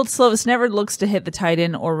backfield? Slovis never looks to hit the tight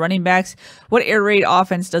end or running backs. What air raid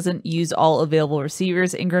offense doesn't use all available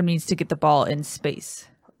receivers? Ingram needs to get the ball in space.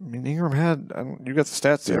 I mean, Ingram had, you got the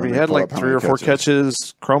stats there. He had like 3 or 4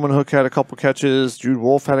 catches. Croman Hook had a couple catches. Jude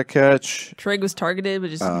Wolf had a catch. Trigg was targeted, but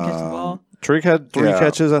just didn't catch the ball. Trigg had 3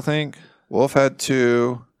 catches, I think. Wolf had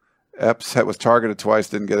 2. Epps was targeted twice,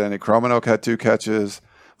 didn't get any. Croman Hook had 2 catches.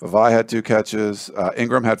 Vavai had 2 catches.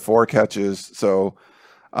 Ingram had 4 catches. So,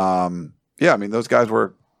 I mean, those guys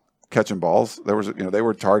were catching balls. There was, they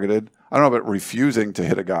were targeted. I don't know about refusing to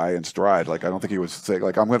hit a guy in stride. Like, I don't think he was saying,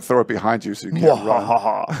 like, I'm going to throw it behind you so you can't run.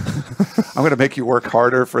 I'm going to make you work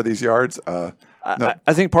harder for these yards. No.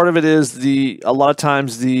 I think part of it is a lot of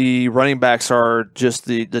times the running backs are just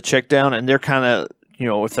the check down, and they're kind of,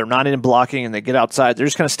 if they're not in blocking and they get outside, they're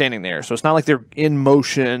just kind of standing there. So it's not like they're in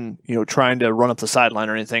motion, trying to run up the sideline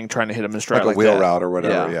or anything, trying to hit them in stride like a wheel route or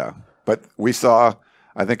whatever. Yeah. But we saw,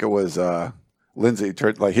 I think it was Lindsey,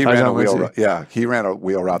 like he ran a wheel route. Yeah, he ran a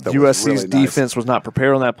wheel route that was really nice. USC's defense was not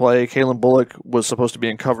prepared on that play. Kalen Bullock was supposed to be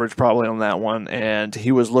in coverage probably on that one, and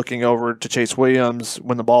he was looking over to Chase Williams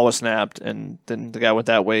when the ball was snapped, and then the guy went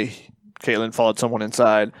that way. Kalen followed someone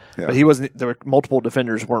inside, but he wasn't. There were multiple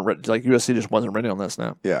defenders weren't ready. Like USC just wasn't ready on that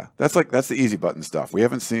snap. Yeah, that's the easy button stuff. We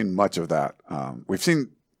haven't seen much of that. We've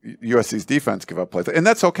seen USC's defense give up plays, and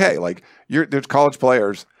that's okay. Like there's college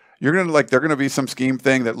players. You're gonna they're gonna be some scheme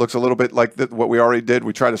thing that looks a little bit like what we already did.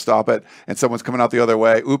 We try to stop it, and someone's coming out the other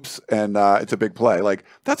way. Oops, and it's a big play. Like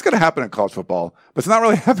that's gonna happen in college football, but it's not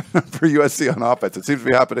really happening for USC on offense. It seems to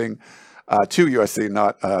be happening to USC,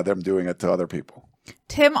 not them doing it to other people.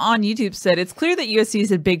 Tim on YouTube said, it's clear that USC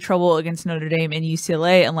is in big trouble against Notre Dame and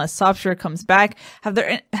UCLA unless Sopsher comes back. Have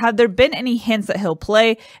there been any hints that he'll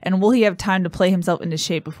play, and will he have time to play himself into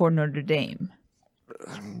shape before Notre Dame?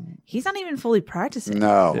 He's not even fully practicing.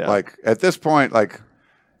 No, at this point,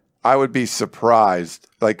 I would be surprised,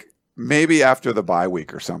 maybe after the bye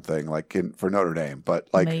week or something, for Notre Dame, but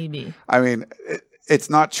maybe. I mean, it's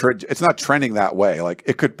not trending that way.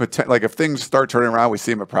 It could if things start turning around, we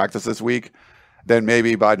see him at practice this week, then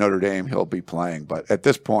maybe by Notre Dame he'll be playing. But at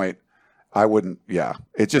this point, I wouldn't. Yeah,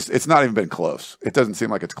 it's not even been close. It doesn't seem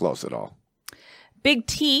like it's close at all. Big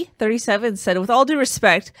T 37 said, with all due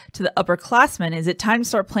respect to the upperclassmen, is it time to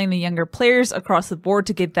start playing the younger players across the board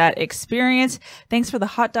to get that experience? Thanks for the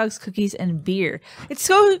hot dogs, cookies, and beer. It's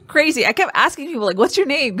so crazy. I kept asking people, what's your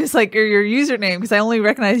name? Or your username, because I only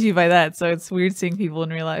recognize you by that. So it's weird seeing people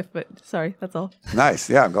in real life, but sorry, that's all. Nice.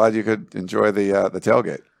 Yeah, I'm glad you could enjoy the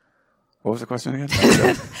tailgate. What was the question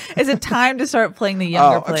again? Is it time to start playing the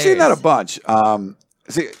younger players? I've seen that a bunch.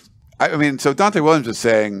 So Donte Williams is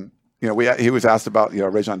saying, he was asked about,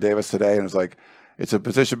 Rajon Davis today, and it was like, it's a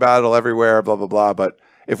position battle everywhere, blah, blah, blah. But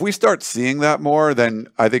if we start seeing that more, then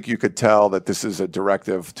I think you could tell that this is a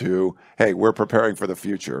directive to, hey, we're preparing for the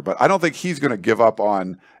future. But I don't think he's going to give up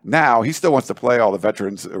on now. He still wants to play all the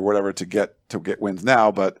veterans or whatever to get wins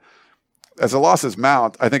now. But as the losses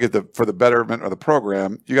mount, I think for the betterment of the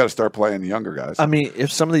program, you got to start playing the younger guys. I mean,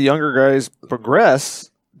 if some of the younger guys progress,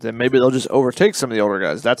 then maybe they'll just overtake some of the older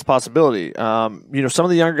guys. That's a possibility. Some of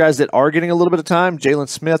the younger guys that are getting a little bit of time, Jalen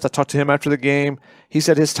Smith, I talked to him after the game. He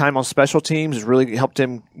said his time on special teams has really helped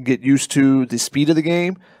him get used to the speed of the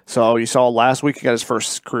game. So you saw last week he got his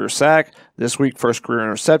first career sack. This week, first career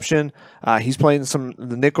interception. He's playing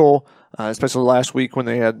the nickel, especially last week when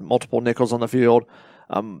they had multiple nickels on the field.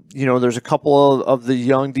 There's a couple of the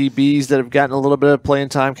young DBs that have gotten a little bit of playing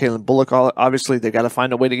time. Kalen Bullock, obviously, they got to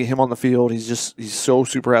find a way to get him on the field. He's so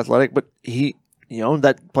super athletic. But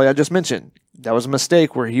that play I just mentioned, that was a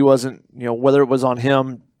mistake where he wasn't, whether it was on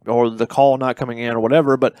him or the call not coming in or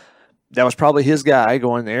whatever, but that was probably his guy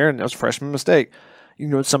going there, and that was a freshman mistake.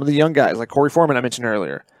 Some of the young guys, like Corey Foreman I mentioned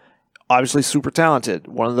earlier, obviously super talented.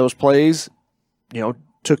 One of those plays,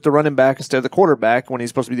 took the running back instead of the quarterback when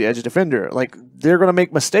he's supposed to be the edge defender. They're going to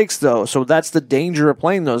make mistakes, though, so that's the danger of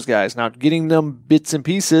playing those guys. Now, getting them bits and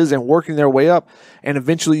pieces and working their way up, and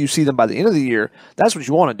eventually you see them by the end of the year, that's what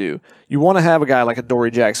you want to do. You want to have a guy like a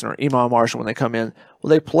Dory Jackson or Imam Marshall when they come in.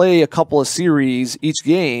 Well, they play a couple of series each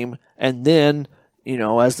game, and then,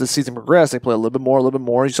 as the season progressed, they play a little bit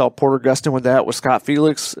more. You saw Porter Gustin with that, with Scott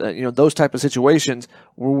Felix, those type of situations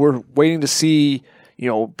where we're waiting to see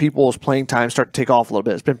people's playing time start to take off a little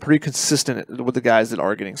bit. It's been pretty consistent with the guys that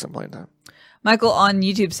are getting some playing time. Michael on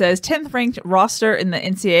YouTube says, 10th ranked roster in the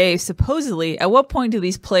NCAA, supposedly. At what point do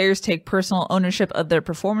these players take personal ownership of their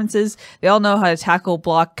performances? They all know how to tackle,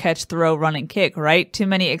 block, catch, throw, run, and kick, right? Too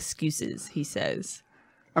many excuses, he says.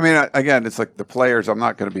 I mean, again, it's like the players, I'm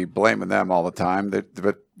not going to be blaming them all the time.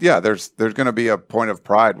 But yeah, there's going to be a point of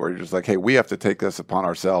pride where you're just like, hey, we have to take this upon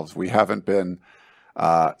ourselves. We haven't been,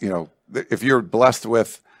 if you're blessed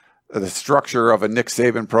with the structure of a Nick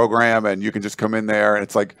Saban program and you can just come in there and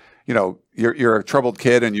it's like, you're a troubled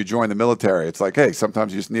kid and you join the military. It's like, hey,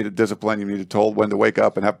 sometimes you just need a discipline. You need to be told when to wake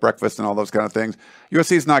up and have breakfast and all those kind of things.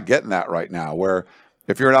 USC is not getting that right now, where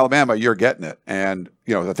if you're in Alabama, you're getting it. And,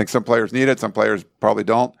 I think some players need it. Some players probably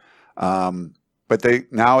don't. But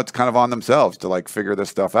now it's kind of on themselves to figure this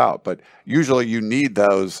stuff out. But usually you need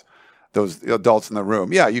those adults in the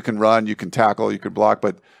room. Yeah, you can run, you can tackle, you can block,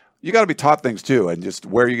 but you got to be taught things too, and just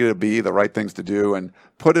where you're going to be, the right things to do, and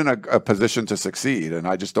put in a position to succeed. And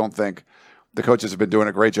I just don't think the coaches have been doing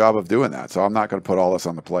a great job of doing that. So I'm not going to put all this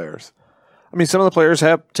on the players. I mean, some of the players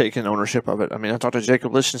have taken ownership of it. I mean, I talked to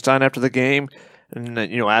Jacob Lichtenstein after the game and,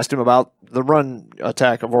 asked him about the run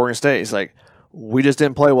attack of Oregon State. He's like, we just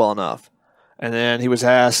didn't play well enough. And then he was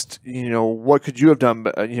asked, what could you have done?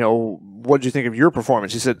 What did you think of your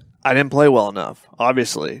performance? He said, I didn't play well enough,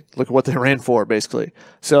 obviously. Look at what they ran for, basically.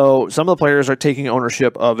 So some of the players are taking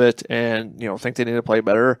ownership of it and, think they need to play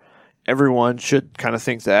better. Everyone should kind of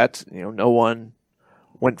think that. No one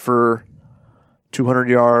went for 200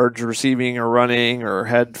 yards receiving or running or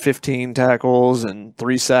had 15 tackles and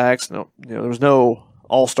 3 sacks. No, there was no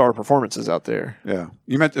all-star performances out there. Yeah.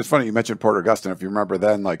 It's funny you mentioned Porter Gustin. If you remember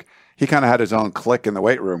then, he kind of had his own clique in the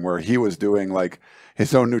weight room where he was doing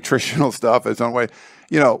his own nutritional stuff, his own way.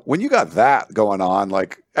 When you got that going on,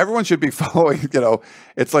 everyone should be following,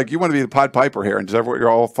 it's like you want to be the Pied Piper here and you're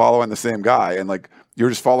all following the same guy and you're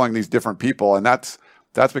just following these different people. And that's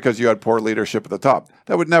because you had poor leadership at the top.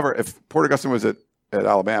 That would never, if Porter Gustin was at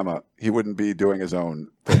Alabama, he wouldn't be doing his own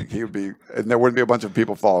thing. He would be, and there wouldn't be a bunch of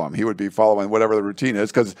people following him. He would be following whatever the routine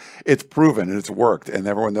is because it's proven and it's worked. And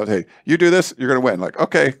everyone knows, hey, you do this, you're going to win.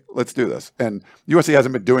 Okay, let's do this. And USC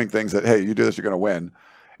hasn't been doing things that, hey, you do this, you're going to win.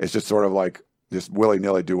 It's just sort of just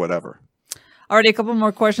willy-nilly do whatever. Alrighty, a couple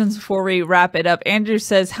more questions before we wrap it up. Andrew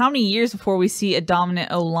says, how many years before we see a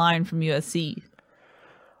dominant O-line from USC?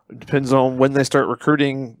 It depends on when they start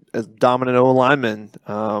recruiting a dominant O-lineman.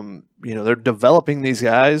 They're developing these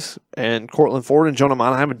guys, and Cortland Ford and Jonah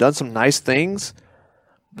Monahan have done some nice things,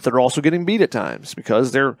 but they're also getting beat at times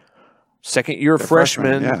because they're second-year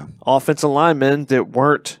freshmen, offensive linemen that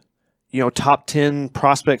weren't, top 10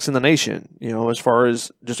 prospects in the nation, as far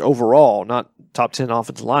as just overall, not top 10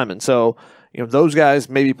 offensive linemen. So, those guys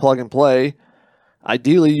maybe plug and play.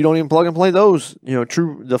 Ideally, you don't even plug and play those,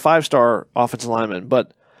 the 5-star offensive linemen.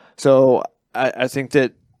 But so I think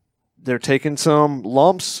that they're taking some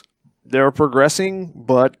lumps. They're progressing,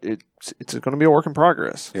 but it's going to be a work in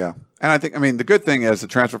progress. Yeah. And I think, the good thing is the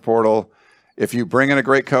transfer portal, if you bring in a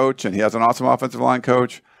great coach and he has an awesome offensive line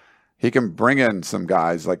coach, he can bring in some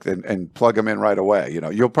guys and plug them in right away.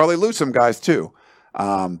 You'll probably lose some guys too.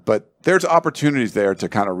 But there's opportunities there to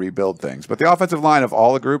kind of rebuild things. But the offensive line of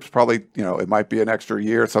all the groups, probably, it might be an extra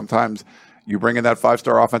year. Sometimes you bring in that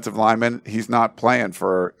 5-star offensive lineman, he's not playing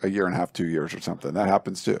for a year and a half, 2 years or something. That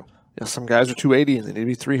happens too. Yeah, some guys are 280 and they need to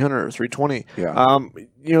be 300 or 320. Yeah.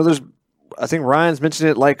 I think Ryan's mentioned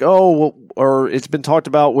it or it's been talked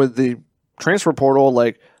about with the transfer portal,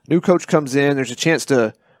 new coach comes in, there's a chance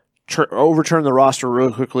to overturn the roster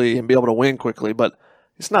really quickly and be able to win quickly, but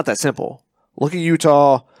it's not that simple. Look at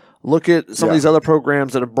Utah. Look at some of these other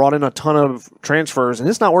programs that have brought in a ton of transfers, and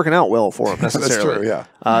it's not working out well for them necessarily. That's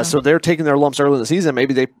true, yeah. So they're taking their lumps early in the season.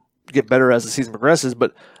 Maybe they get better as the season progresses,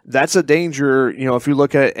 but that's a danger, if you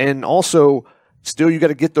look at it. And also, still, you got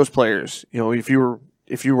to get those players. If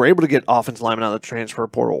you were able to get offensive linemen out of the transfer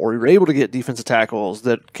portal, or you're able to get defensive tackles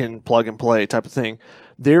that can plug and play type of thing,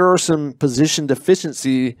 there are some position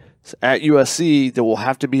deficiencies at USC that will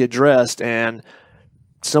have to be addressed, and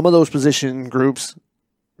some of those position groups,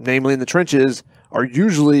 namely in the trenches, are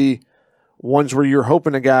usually ones where you're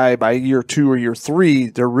hoping a guy by year 2 or year 3,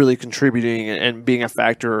 they're really contributing and being a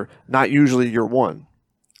factor, not usually year 1.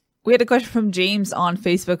 We had a question from James on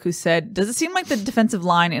Facebook who said, does it seem like the defensive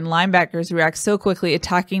line and linebackers react so quickly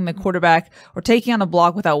attacking the quarterback or taking on a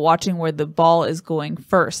block without watching where the ball is going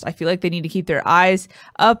first? I feel like they need to keep their eyes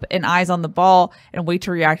up and eyes on the ball and wait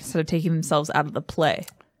to react instead of taking themselves out of the play.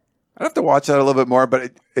 I'd have to watch that a little bit more,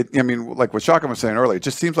 but like what Shotgun was saying earlier, it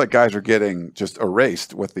just seems like guys are getting just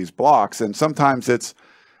erased with these blocks. And sometimes it's,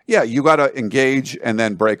 you got to engage and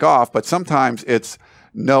then break off, but sometimes it's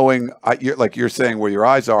knowing, like you're saying, where your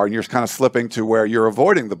eyes are, and you're kind of slipping to where you're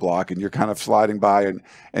avoiding the block, and you're kind of sliding by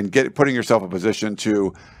and putting yourself in a position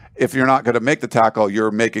to, if you're not going to make the tackle,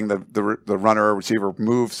 you're making the runner or receiver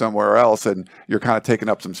move somewhere else, and you're kind of taking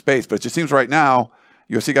up some space. But it just seems right now,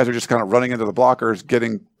 UFC guys are just kind of running into the blockers,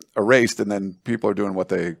 getting erased, and then people are doing what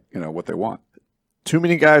they want. Too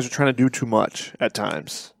many guys are trying to do too much at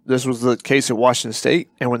times. This was the case at Washington State,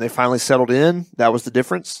 and when they finally settled in, that was the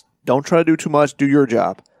difference. Don't try to do too much. Do your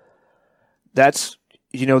job. That's,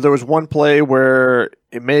 there was one play where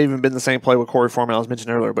it may have even been the same play with Corey Foreman I was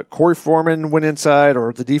mentioning earlier, but Corey Foreman went inside,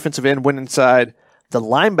 or the defensive end went inside. The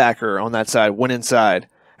linebacker on that side went inside,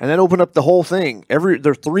 and that opened up the whole thing.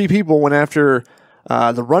 There 3 people went after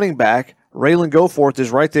the running back. Raylan Goforth is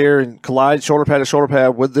right there and collides shoulder pad to shoulder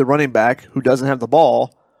pad with the running back who doesn't have the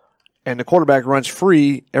ball, and the quarterback runs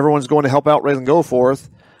free. Everyone's going to help out Raylan Goforth,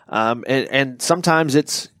 and sometimes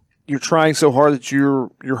it's you're trying so hard that you're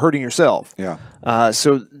hurting yourself. Yeah.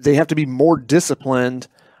 So they have to be more disciplined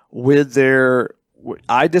with their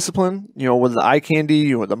eye discipline, with the eye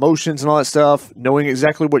candy, with the motions and all that stuff, knowing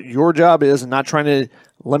exactly what your job is and not trying to,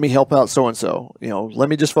 let me help out so-and-so. Let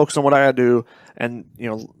me just focus on what I got to do. And,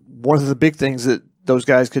 one of the big things that those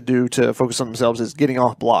guys could do to focus on themselves is getting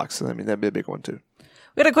off blocks. I mean, that'd be a big one too.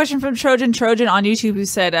 We had a question from Trojan on YouTube who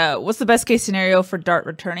said, what's the best case scenario for Dart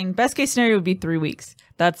returning? Best case scenario would be 3 weeks.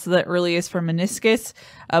 That's the earliest for meniscus,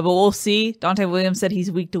 but we'll see. Donte Williams said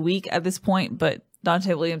he's week to week at this point, but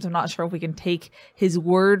Donte Williams, I'm not sure if we can take his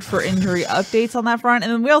word for injury updates on that front.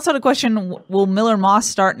 And then we also had a question, will Miller Moss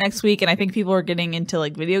start next week? And I think people are getting into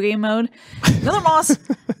like video game mode. Miller Moss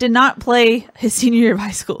did not play his senior year of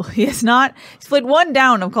high school. He's played one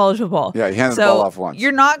down of college football. Yeah, he handed the ball off once.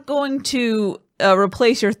 You're not going to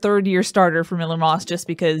replace your third-year starter for Miller Moss just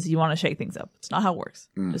because you want to shake things up. It's not how it works.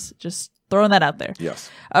 Just throwing that out there.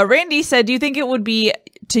 Yes. Randy said, do you think it would be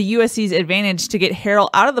to USC's advantage to get Harrell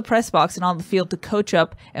out of the press box and on the field to coach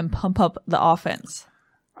up and pump up the offense?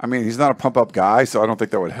 I mean, he's not a pump-up guy, so I don't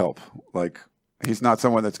think that would help. Like, he's not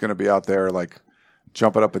someone that's going to be out there, like,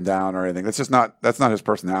 jumping up and down or anything. That's not his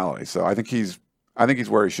personality. So I think he's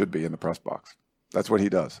where he should be in the press box. That's what he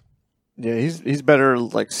does. Yeah, he's better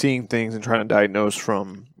like seeing things and trying to diagnose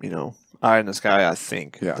from, eye in the sky, I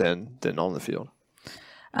think, than on the field.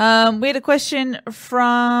 We had a question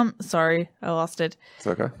from sorry, I lost it. It's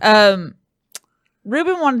okay.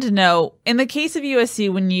 Ruben wanted to know, in the case of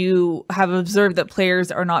USC, when you have observed that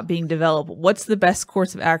players are not being developed, what's the best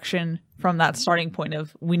course of action from that starting point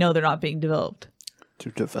of we know they're not being developed?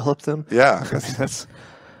 To develop them? Yeah.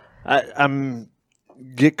 I'm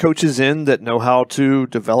get coaches in that know how to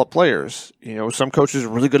develop players. Some coaches are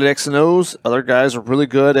really good at X and O's. Other guys are really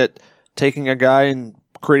good at taking a guy and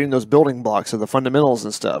creating those building blocks of the fundamentals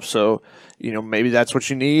and stuff. So, maybe that's what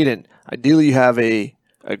you need. And ideally you have a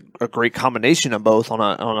great combination of both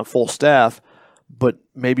on a full staff. But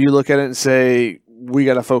maybe you look at it and say, we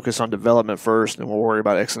got to focus on development first and we'll worry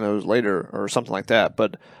about X and O's later or something like that.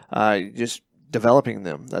 But just developing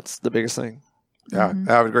them, that's the biggest thing. Yeah,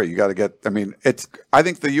 I would agree. You got to get. I mean, I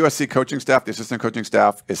think the USC coaching staff, the assistant coaching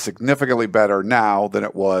staff, is significantly better now than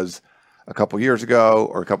it was a couple years ago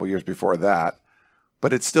or a couple years before that.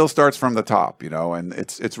 But it still starts from the top, and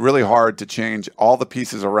it's really hard to change all the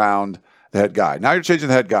pieces around the head guy. Now you're changing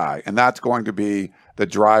the head guy, and that's going to be the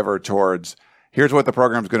driver towards here's what the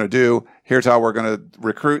program's going to do. Here's how we're going to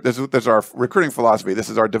recruit. This is our recruiting philosophy. This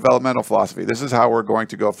is our developmental philosophy. This is how we're going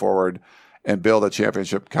to go forward and build a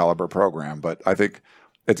championship caliber program. But I think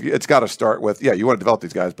it's got to start with, you want to develop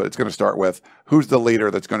these guys, but it's going to start with who's the leader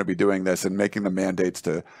that's going to be doing this and making the mandates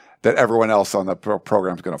that everyone else on the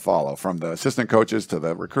program is going to follow, from the assistant coaches to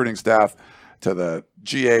the recruiting staff to the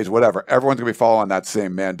GAs, whatever. Everyone's going to be following that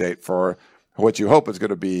same mandate for what you hope is going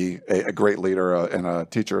to be a great leader and a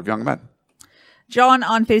teacher of young men. John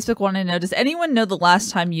on Facebook wanted to know, does anyone know the last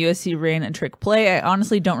time USC ran a trick play? I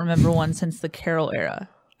honestly don't remember one since the Harrell era.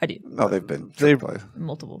 I do. No, they've been trick plays.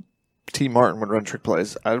 Multiple. T. Martin would run trick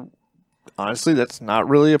plays. Honestly, that's not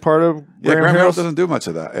really a part of Graham Harrell doesn't do much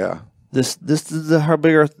of that, yeah. This is how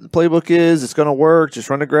big our playbook is. It's going to work. Just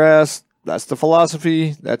run the grass. That's the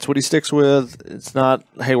philosophy. That's what he sticks with. It's not,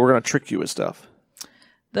 hey, we're going to trick you with stuff.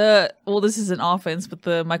 This is an offense, but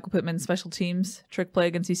the Michael Pittman special teams trick play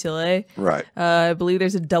against UCLA. Right. I believe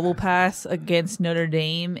there's a double pass against Notre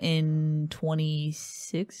Dame in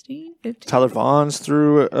 2016, 15. Tyler Vaughn's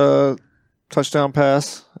threw a touchdown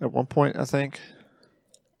pass at one point, I think.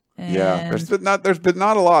 There's been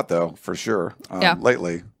not a lot though, for sure.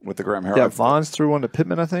 Lately with the Graham Harrell. Yeah, Vaughn's threw one to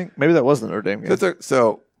Pittman, I think. Maybe that was the Notre Dame game.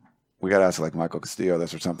 So we got to ask like Michael Castillo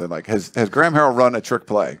this or something. Like, has Graham Harrell run a trick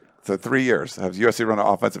play? So 3 years. Has USC run an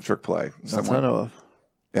offensive trick play? That's I know of.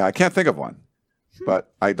 Yeah, I can't think of one,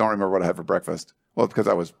 but I don't remember what I had for breakfast. Well, because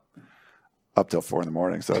I was up till 4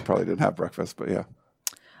 a.m, so I probably didn't have breakfast. But yeah.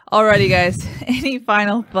 Alrighty, guys. Any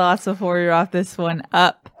final thoughts before we wrap this one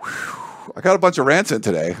up? I got a bunch of rants in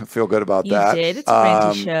today. I feel good about that. You did. It's a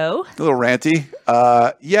ranty show. A little ranty.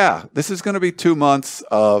 This is going to be 2 months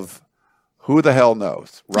of who the hell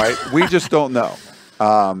knows, right? We just don't know.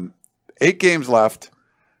 8 games left.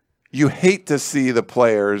 You hate to see the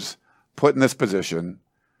players put in this position,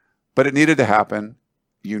 but it needed to happen.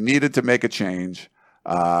 You needed to make a change.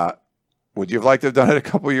 Would you have liked to have done it a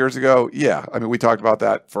couple of years ago? Yeah. I mean, we talked about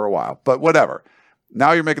that for a while, but whatever.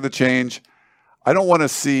 Now you're making the change. I don't want to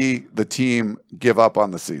see the team give up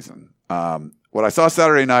on the season. What I saw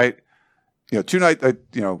Saturday night, 8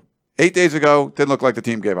 days ago, didn't look like the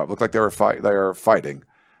team gave up. Looked like they were fighting.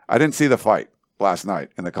 I didn't see the fight last night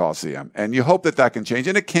in the Coliseum. And you hope that can change,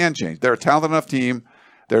 and it can change. They're a talented enough team.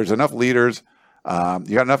 There's enough leaders. You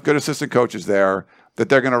got enough good assistant coaches there that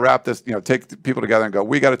they're going to wrap this, take people together and go,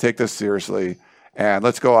 we got to take this seriously, and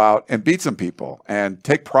let's go out and beat some people and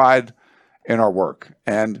take pride in our work.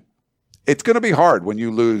 And it's going to be hard when you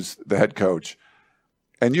lose the head coach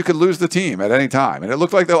And you could lose the team at any time. And it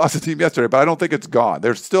looked like they lost the team yesterday, but I don't think it's gone.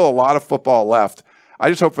 There's still a lot of football left. I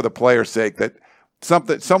just hope for the players' sake that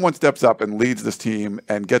someone steps up and leads this team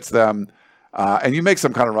and gets them, and you make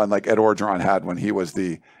some kind of run like Ed Orgeron had when he was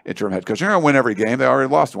the interim head coach. You're going to win every game. They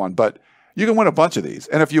already lost one, but you can win a bunch of these.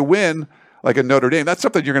 And if you win, like a Notre Dame, that's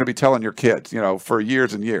something you're going to be telling your kids, for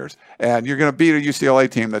years and years. And you're going to beat a UCLA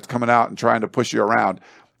team that's coming out and trying to push you around.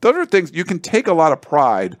 Those are things you can take a lot of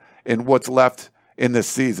pride in what's left in this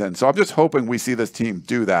season. So I'm just hoping we see this team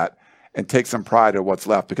do that and take some pride in what's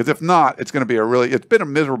left. Because if not, it's going to be it's been a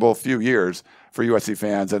miserable few years for USC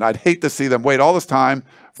fans. And I'd hate to see them wait all this time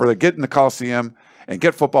for to get in the Coliseum and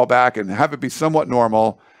get football back and have it be somewhat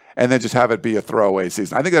normal and then just have it be a throwaway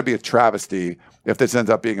season. I think that'd be a travesty if this ends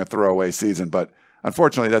up being a throwaway season. But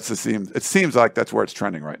unfortunately, it seems like that's where it's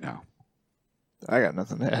trending right now. I got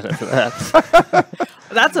nothing to add after that.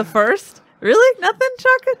 That's a first. Really? Nothing,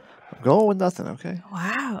 Chuck? I'm going with nothing, okay?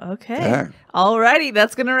 Wow, okay. Dang. All righty,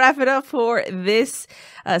 that's going to wrap it up for this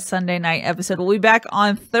Sunday night episode. We'll be back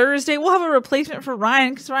on Thursday. We'll have a replacement for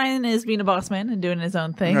Ryan because Ryan is being a boss man and doing his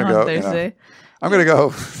own thing on Thursday. I'm going to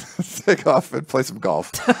go take off and play some golf.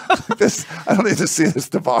 I don't need to see this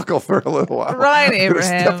debacle for a little while. Ryan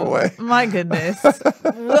Abraham. Step away. My goodness.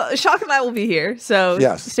 Well, Shock and I will be here, so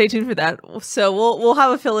yes. Stay tuned for that. So we'll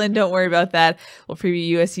have a fill-in. Don't worry about that. We'll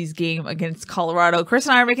preview USC's game against Colorado. Chris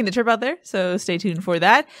and I are making the trip out there, so stay tuned for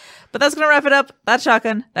that. But that's going to wrap it up. That's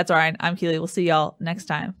Shotgun. That's Ryan. I'm Keely. We'll see y'all next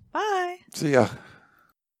time. Bye. See ya.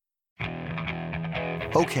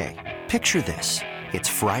 Okay, picture this. It's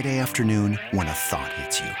Friday afternoon when a thought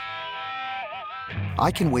hits you. I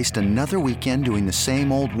can waste another weekend doing the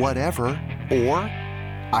same old whatever, or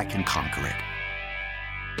I can conquer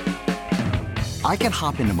it. I can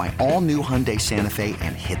hop into my all-new Hyundai Santa Fe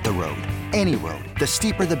and hit the road. Any road. The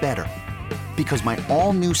steeper, the better. Because my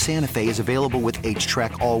all-new Santa Fe is available with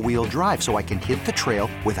H-Track all-wheel drive, so I can hit the trail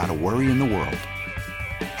without a worry in the world.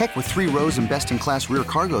 Heck, with 3 rows and best-in-class rear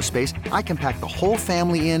cargo space, I can pack the whole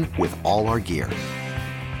family in with all our gear.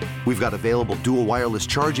 We've got available dual wireless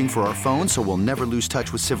charging for our phones, so we'll never lose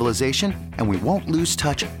touch with civilization, and we won't lose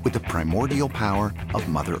touch with the primordial power of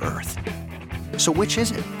Mother Earth. So which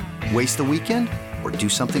is it? Waste the weekend or do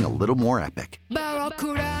something a little more epic?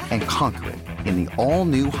 And conquer it in the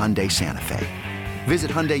all-new Hyundai Santa Fe.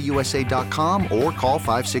 Visit HyundaiUSA.com or call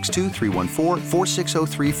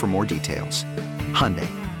 562-314-4603 for more details. Hyundai,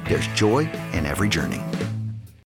 there's joy in every journey.